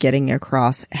perfect at getting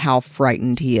across how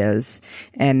frightened he is,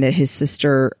 and that his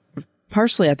sister,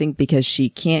 partially I think because she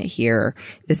can't hear,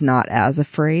 is not as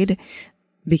afraid,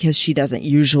 because she doesn't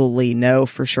usually know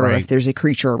for sure if there's a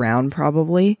creature around,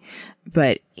 probably.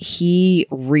 But he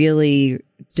really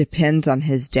depends on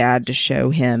his dad to show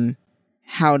him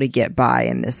how to get by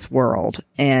in this world.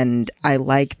 And I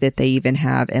like that they even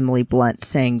have Emily Blunt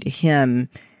saying to him,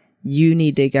 you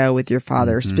need to go with your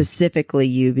father, specifically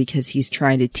you, because he's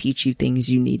trying to teach you things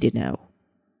you need to know.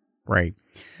 Right.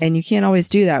 And you can't always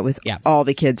do that with all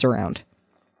the kids around.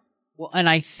 Well, and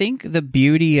I think the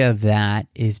beauty of that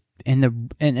is,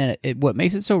 what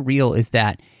makes it so real is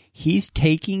that he's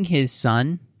taking his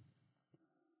son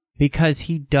because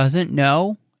he doesn't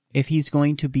know if he's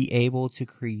going to be able to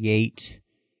create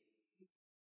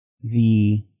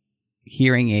the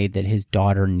hearing aid that his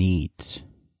daughter needs.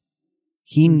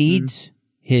 He needs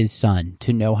his son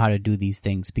to know how to do these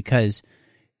things, because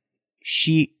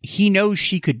he knows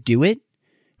she could do it,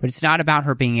 but it's not about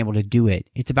her being able to do it.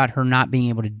 It's about her not being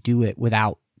able to do it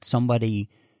without somebody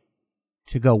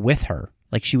to go with her.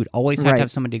 Like, she would always have to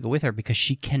have somebody to go with her because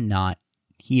she cannot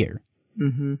hear.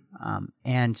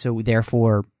 And so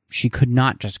therefore she could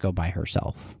not just go by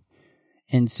herself.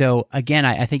 And so, again,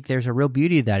 I think there's a real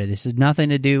beauty of that. This has nothing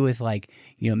to do with, like,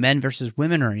 men versus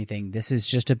women or anything. This is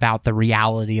just about the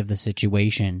reality of the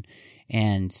situation.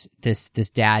 And this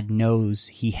dad knows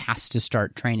he has to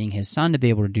start training his son to be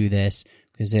able to do this,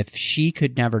 because if she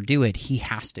could never do it, he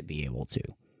has to be able to.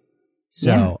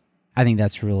 So I think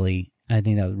that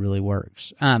really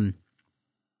works.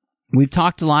 We've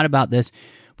talked a lot about this,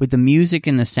 but the music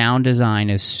and the sound design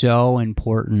is so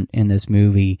important in this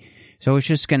movie. So I was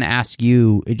just going to ask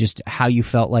you just how you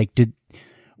felt like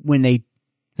when the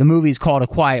movie's called A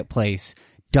Quiet Place,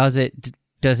 does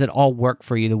it all work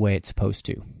for you the way it's supposed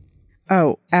to?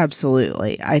 Oh,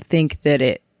 absolutely. I think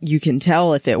that you can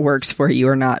tell if it works for you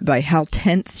or not by how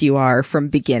tense you are from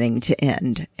beginning to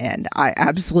end. And I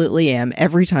absolutely am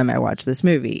every time I watch this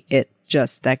movie. It's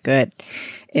just that good.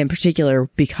 In particular,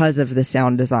 because of the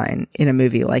sound design in a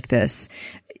movie like this.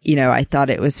 I thought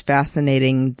it was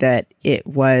fascinating that it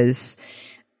was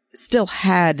still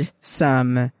had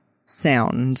some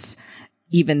sounds,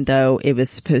 even though it was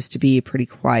supposed to be a pretty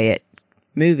quiet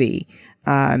movie.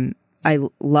 I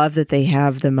love that they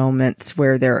have the moments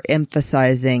where they're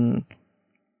emphasizing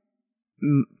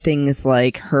things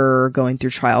like her going through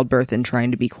childbirth and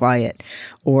trying to be quiet,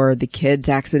 or the kids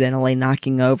accidentally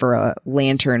knocking over a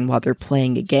lantern while they're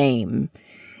playing a game.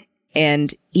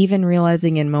 And even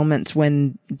realizing in moments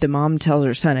when the mom tells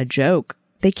her son a joke,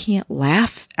 they can't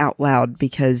laugh out loud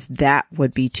because that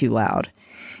would be too loud.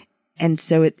 And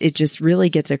so it just really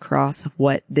gets across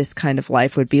what this kind of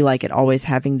life would be like, and always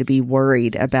having to be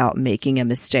worried about making a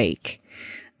mistake.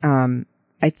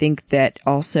 I think that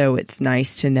also it's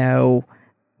nice to know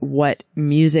what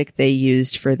music they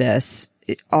used for this.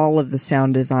 All of the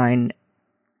sound design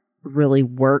really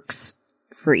works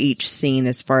for each scene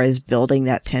as far as building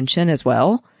that tension as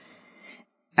well.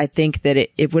 I think that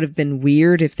it would have been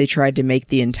weird if they tried to make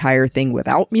the entire thing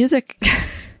without music.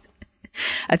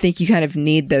 I think you kind of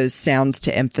need those sounds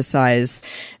to emphasize,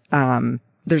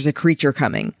 there's a creature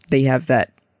coming. They have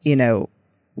that,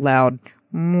 loud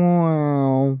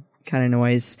kind of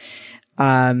noise,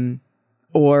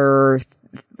 or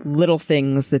little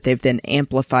things that they've then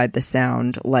amplified the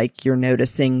sound, like you're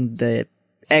noticing the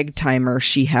egg timer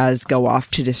she has go off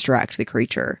to distract the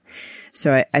creature.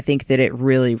 So I think that it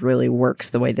really, really works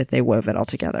the way that they wove it all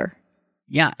together.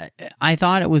 Yeah, I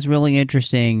thought it was really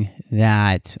interesting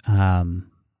that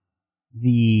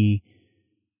the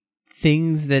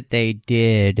things that they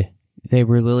did, they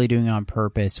were really doing on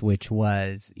purpose, which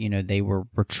was, they were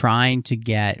trying to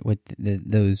get with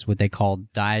those what they call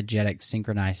diegetic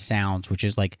synchronized sounds, which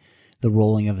is like the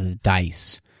rolling of the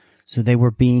dice. So they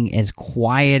were being as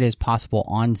quiet as possible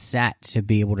on set to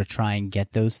be able to try and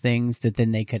get those things that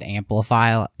then they could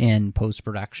amplify in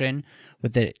post-production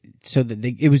so that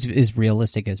it was as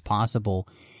realistic as possible.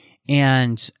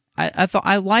 And I thought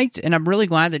I liked, and I'm really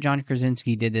glad that John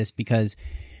Krasinski did this, because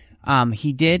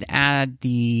he did add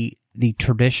the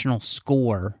traditional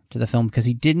score to the film, because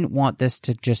he didn't want this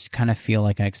to just kind of feel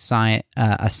like a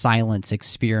silence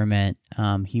experiment.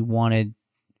 He wanted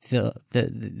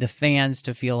the fans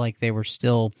to feel like they were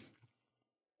still,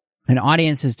 and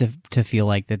audiences to feel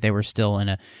like that they were still in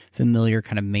a familiar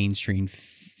kind of mainstream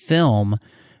film.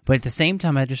 But at the same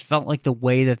time, I just felt like the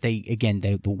way that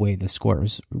the way the score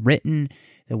was written,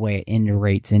 the way it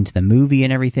integrates into the movie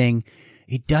and everything,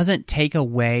 it doesn't take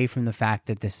away from the fact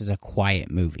that this is a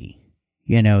quiet movie.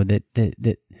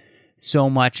 That so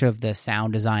much of the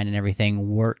sound design and everything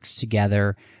works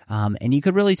together. And you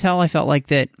could really tell, I felt like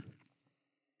that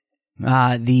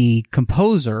the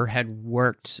composer had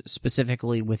worked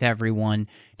specifically with everyone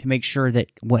to make sure that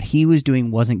what he was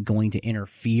doing wasn't going to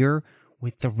interfere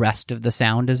with the rest of the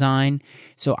sound design.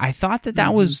 So I thought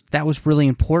that was really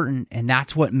important, and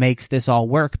that's what makes this all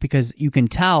work, because you can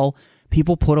tell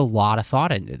people put a lot of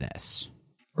thought into this.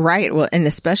 Right. Well, and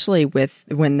especially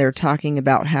when they're talking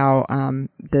about how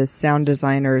the sound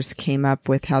designers came up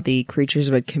with how the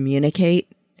creatures would communicate,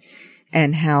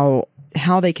 and how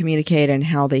they communicate and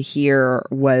how they hear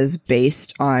was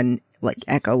based on like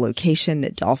echolocation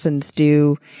that dolphins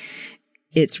do.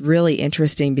 It's really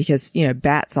interesting because,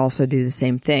 bats also do the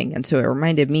same thing. And so it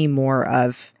reminded me more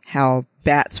of how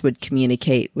bats would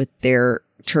communicate with their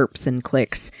chirps and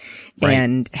clicks, right,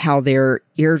 and how their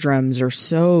eardrums are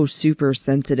so super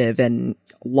sensitive and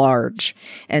large.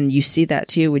 And you see that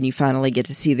too when you finally get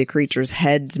to see the creatures'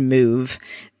 heads move,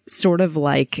 sort of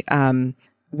like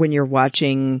when you're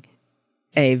watching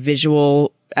a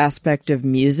visual aspect of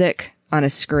music on a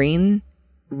screen,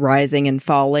 rising and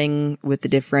falling with the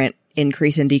different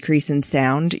increase and decrease in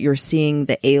sound. You're seeing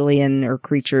the alien or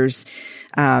creature's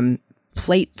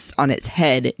plates on its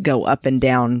head go up and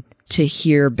down to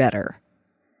hear better.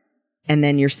 And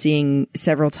then you're seeing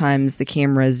several times the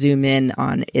camera zoom in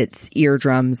on its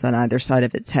eardrums on either side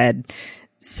of its head,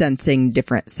 sensing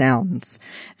different sounds.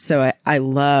 So I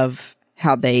love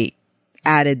how they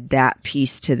added that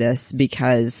piece to this,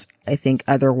 because I think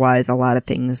otherwise a lot of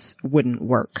things wouldn't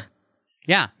work.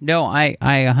 Yeah, no, I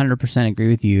 100% agree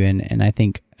with you. And I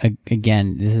think,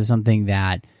 again, this is something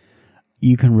that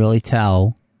you can really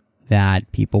tell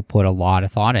that people put a lot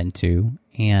of thought into.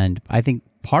 And I think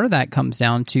part of that comes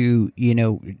down to,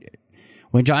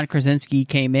 when John Krasinski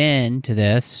came in to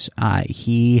this,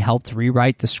 he helped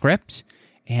rewrite the script.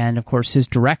 And, of course, his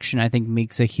direction, I think,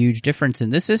 makes a huge difference.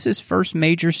 And this is his first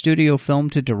major studio film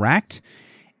to direct.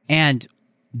 And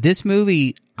this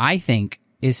movie, I think,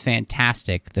 is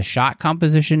fantastic. The shot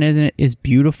composition in it is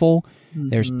beautiful. Mm-hmm.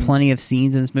 There's plenty of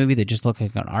scenes in this movie that just look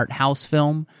like an art house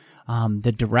film.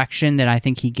 The direction that I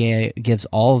think he gives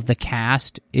all of the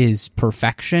cast is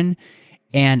perfection.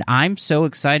 And I'm so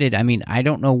excited. I mean, I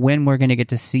don't know when we're going to get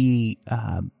to see,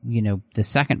 the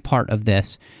second part of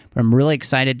this, but I'm really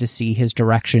excited to see his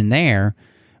direction there.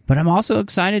 But I'm also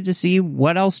excited to see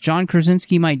what else John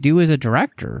Krasinski might do as a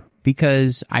director,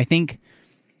 because I think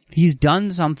he's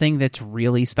done something that's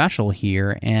really special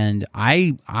here. And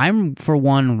I'm, for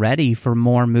one, ready for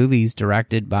more movies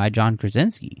directed by John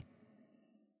Krasinski.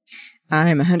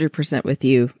 I'm 100% with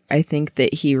you. I think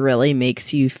that he really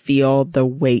makes you feel the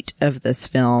weight of this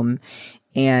film.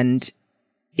 And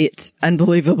it's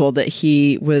unbelievable that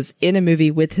he was in a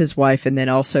movie with his wife and then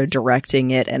also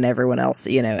directing it, and everyone else,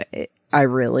 I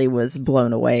really was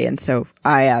blown away. And so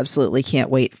I absolutely can't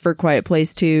wait for Quiet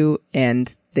Place 2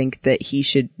 and think that he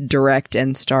should direct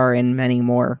and star in many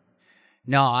more.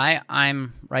 No,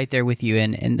 I'm right there with you.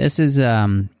 And this is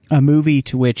a movie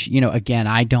to which, again,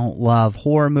 I don't love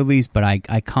horror movies, but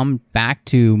I come back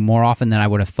to more often than I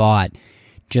would have thought,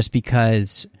 just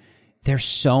because there's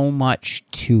so much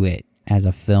to it as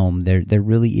a film. There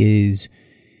really is.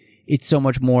 It's so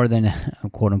much more than a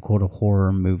quote-unquote a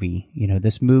horror movie.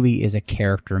 This movie is a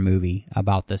character movie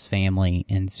about this family.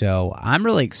 And so I'm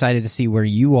really excited to see where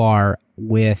you are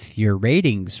with your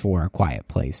ratings for A Quiet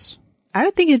Place. I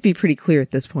would think it'd be pretty clear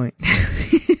at this point.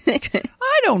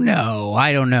 I don't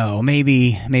know.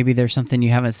 Maybe there's something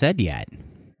you haven't said yet.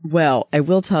 Well, I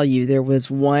will tell you, there was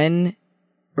one,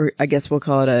 or I guess we'll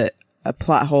call it a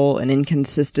plot hole, an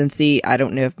inconsistency. I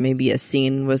don't know if maybe a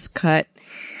scene was cut.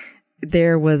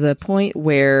 There was a point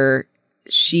where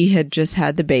she had just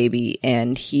had the baby,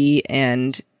 and he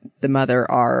and the mother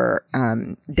are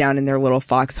down in their little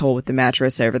foxhole with the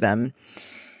mattress over them.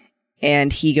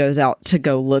 And he goes out to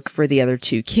go look for the other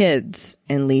two kids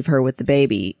and leave her with the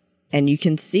baby. And you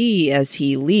can see as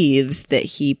he leaves that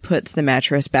he puts the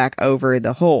mattress back over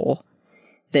the hole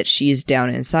that she's down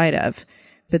inside of.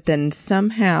 But then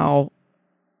somehow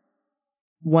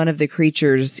one of the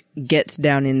creatures gets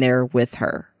down in there with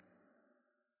her.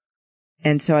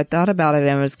 And so I thought about it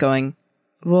and I was going,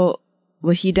 well,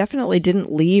 he definitely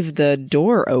didn't leave the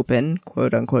door open,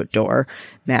 quote unquote door,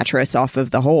 mattress off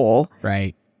of the hole.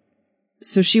 Right.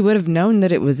 So she would have known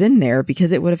that it was in there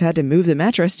because it would have had to move the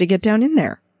mattress to get down in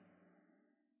there.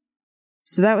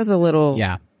 So that was a little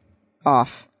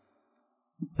off.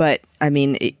 But, I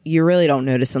mean, you really don't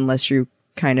notice unless you're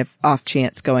kind of off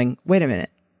chance going, wait a minute,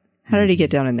 how did he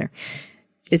get down in there?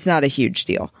 It's not a huge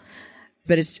deal.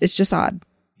 But it's just odd.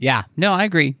 Yeah, no, I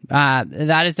agree.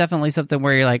 That is definitely something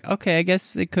where you're like, okay, I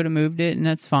guess they could have moved it, and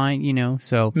that's fine,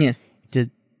 so. Yeah.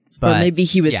 But maybe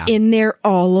he was in there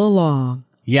all along.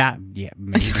 Yeah,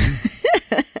 maybe.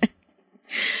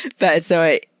 But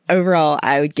so overall,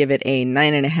 I would give it a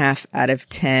 9.5 out of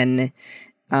 10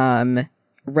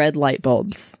 red light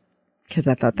bulbs, because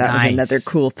I thought that was another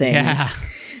cool thing. Yeah.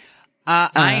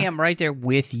 I am right there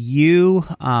with you.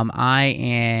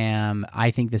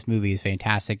 I think this movie is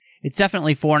fantastic. It's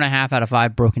definitely 4.5 out of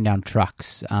 5 broken down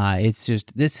trucks.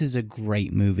 This is a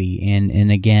great movie.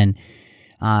 And again,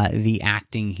 the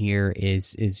acting here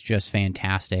is just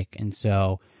fantastic. And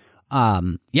so,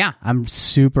 I'm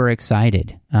super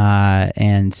excited.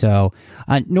 And so,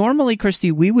 normally,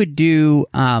 Christy, we would do,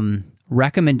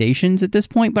 recommendations at this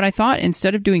point, but I thought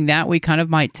instead of doing that, we kind of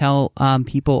might tell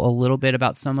people a little bit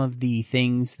about some of the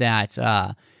things that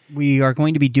we are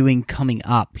going to be doing coming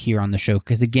up here on the show,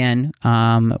 because again,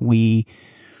 we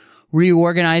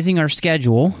reorganizing our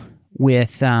schedule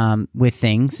with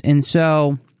things, and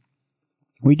so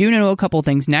we do know a couple of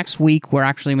things. Next week, we're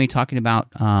actually going to be talking about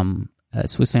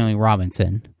Swiss Family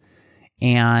Robinson,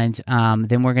 and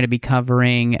then we're going to be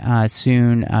covering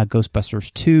soon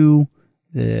Ghostbusters 2,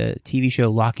 the TV show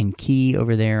Lock and Key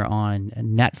over there on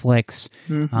Netflix.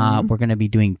 Mm-hmm. We're going to be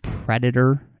doing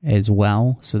Predator as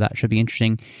well, so that should be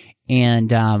interesting. And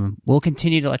we'll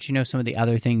continue to let you know some of the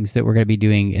other things that we're going to be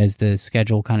doing as the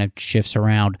schedule kind of shifts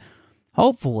around.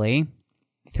 Hopefully,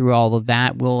 through all of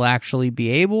that, we'll actually be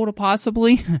able to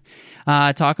possibly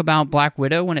talk about Black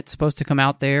Widow when it's supposed to come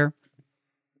out there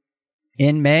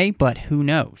in May, but who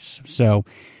knows? So,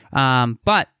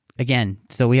 but again,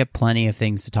 so we have plenty of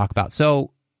things to talk about. So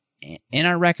in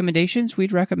our recommendations,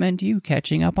 we'd recommend you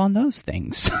catching up on those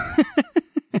things.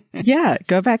 Yeah,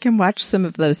 go back and watch some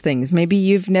of those things. Maybe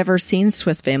you've never seen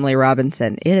Swiss Family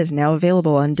Robinson. It is now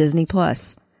available on Disney+.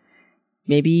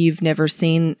 Maybe you've never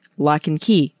seen Lock and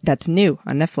Key. That's new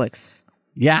on Netflix.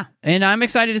 Yeah, and I'm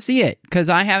excited to see it because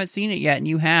I haven't seen it yet, and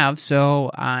you have.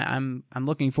 So I'm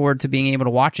looking forward to being able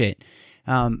to watch it.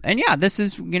 And yeah, this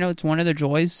is, it's one of the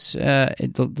joys,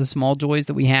 the small joys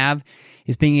that we have.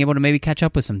 is being able to maybe catch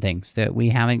up with some things that we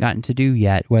haven't gotten to do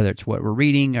yet, whether it's what we're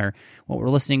reading or what we're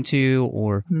listening to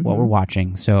or what we're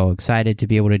watching. So excited to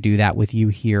be able to do that with you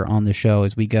here on the show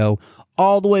as we go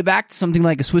all the way back to something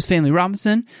like a Swiss Family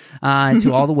Robinson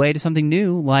to all the way to something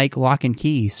new like Lock and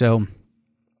Key. So,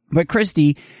 but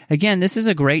Christy, again, this is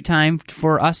a great time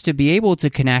for us to be able to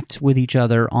connect with each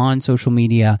other on social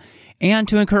media and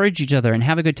to encourage each other and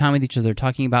have a good time with each other,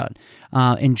 talking about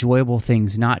enjoyable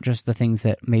things, not just the things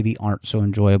that maybe aren't so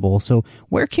enjoyable. So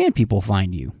where can people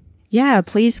find you? Yeah,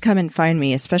 please come and find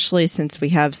me, especially since we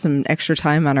have some extra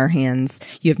time on our hands.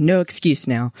 You have no excuse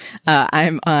now.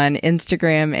 I'm on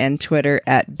Instagram and Twitter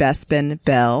at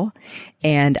BespinBell,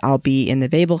 and I'll be in the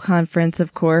Babel conference,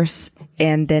 of course.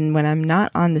 And then when I'm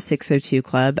not on the 602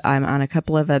 Club, I'm on a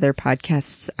couple of other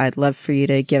podcasts. I'd love for you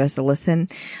to give us a listen.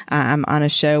 I'm on a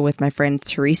show with my friend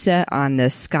Teresa on the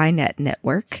Skynet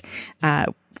Network,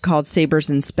 called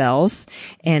Sabers and Spells,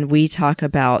 and we talk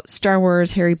about Star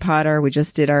Wars, Harry Potter. We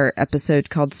just did our episode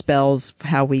called Spells,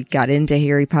 how we got into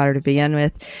Harry Potter to begin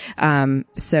with.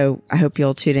 So I hope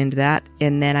you'll tune into that.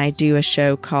 And then I do a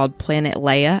show called Planet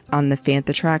Leia on the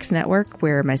Fantatrax Network,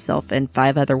 where myself and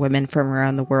 5 other women from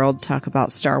around the world talk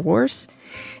about Star Wars.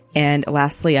 And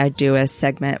lastly, I do a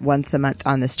segment once a month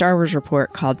on the Star Wars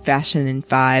Report called Fashion in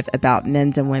 5 about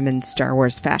men's and women's Star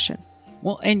Wars fashion.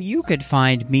 Well, and you could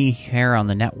find me here on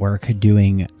the network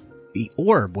doing The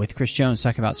Orb with Chris Jones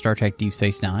talking about Star Trek Deep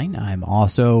Space Nine. I'm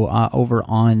also over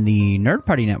on the Nerd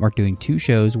Party Network doing 2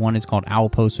 shows. One is called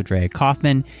Owl Post with Drea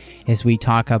Kaufman, as we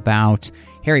talk about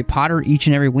Harry Potter each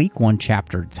and every week, 1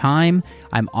 chapter at a time.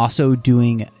 I'm also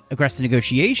doing Aggressive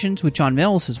Negotiations with John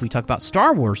Mills as we talk about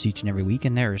Star Wars each and every week,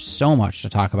 and there is so much to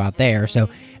talk about there. So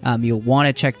you'll want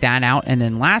to check that out. And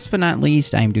then last but not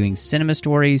least, I'm doing Cinema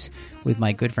Stories with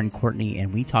my good friend Courtney,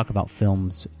 and we talk about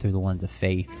films through the lens of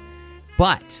faith.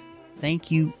 But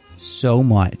thank you so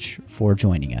much for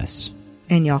joining us.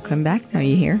 And y'all come back now,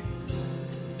 you hear?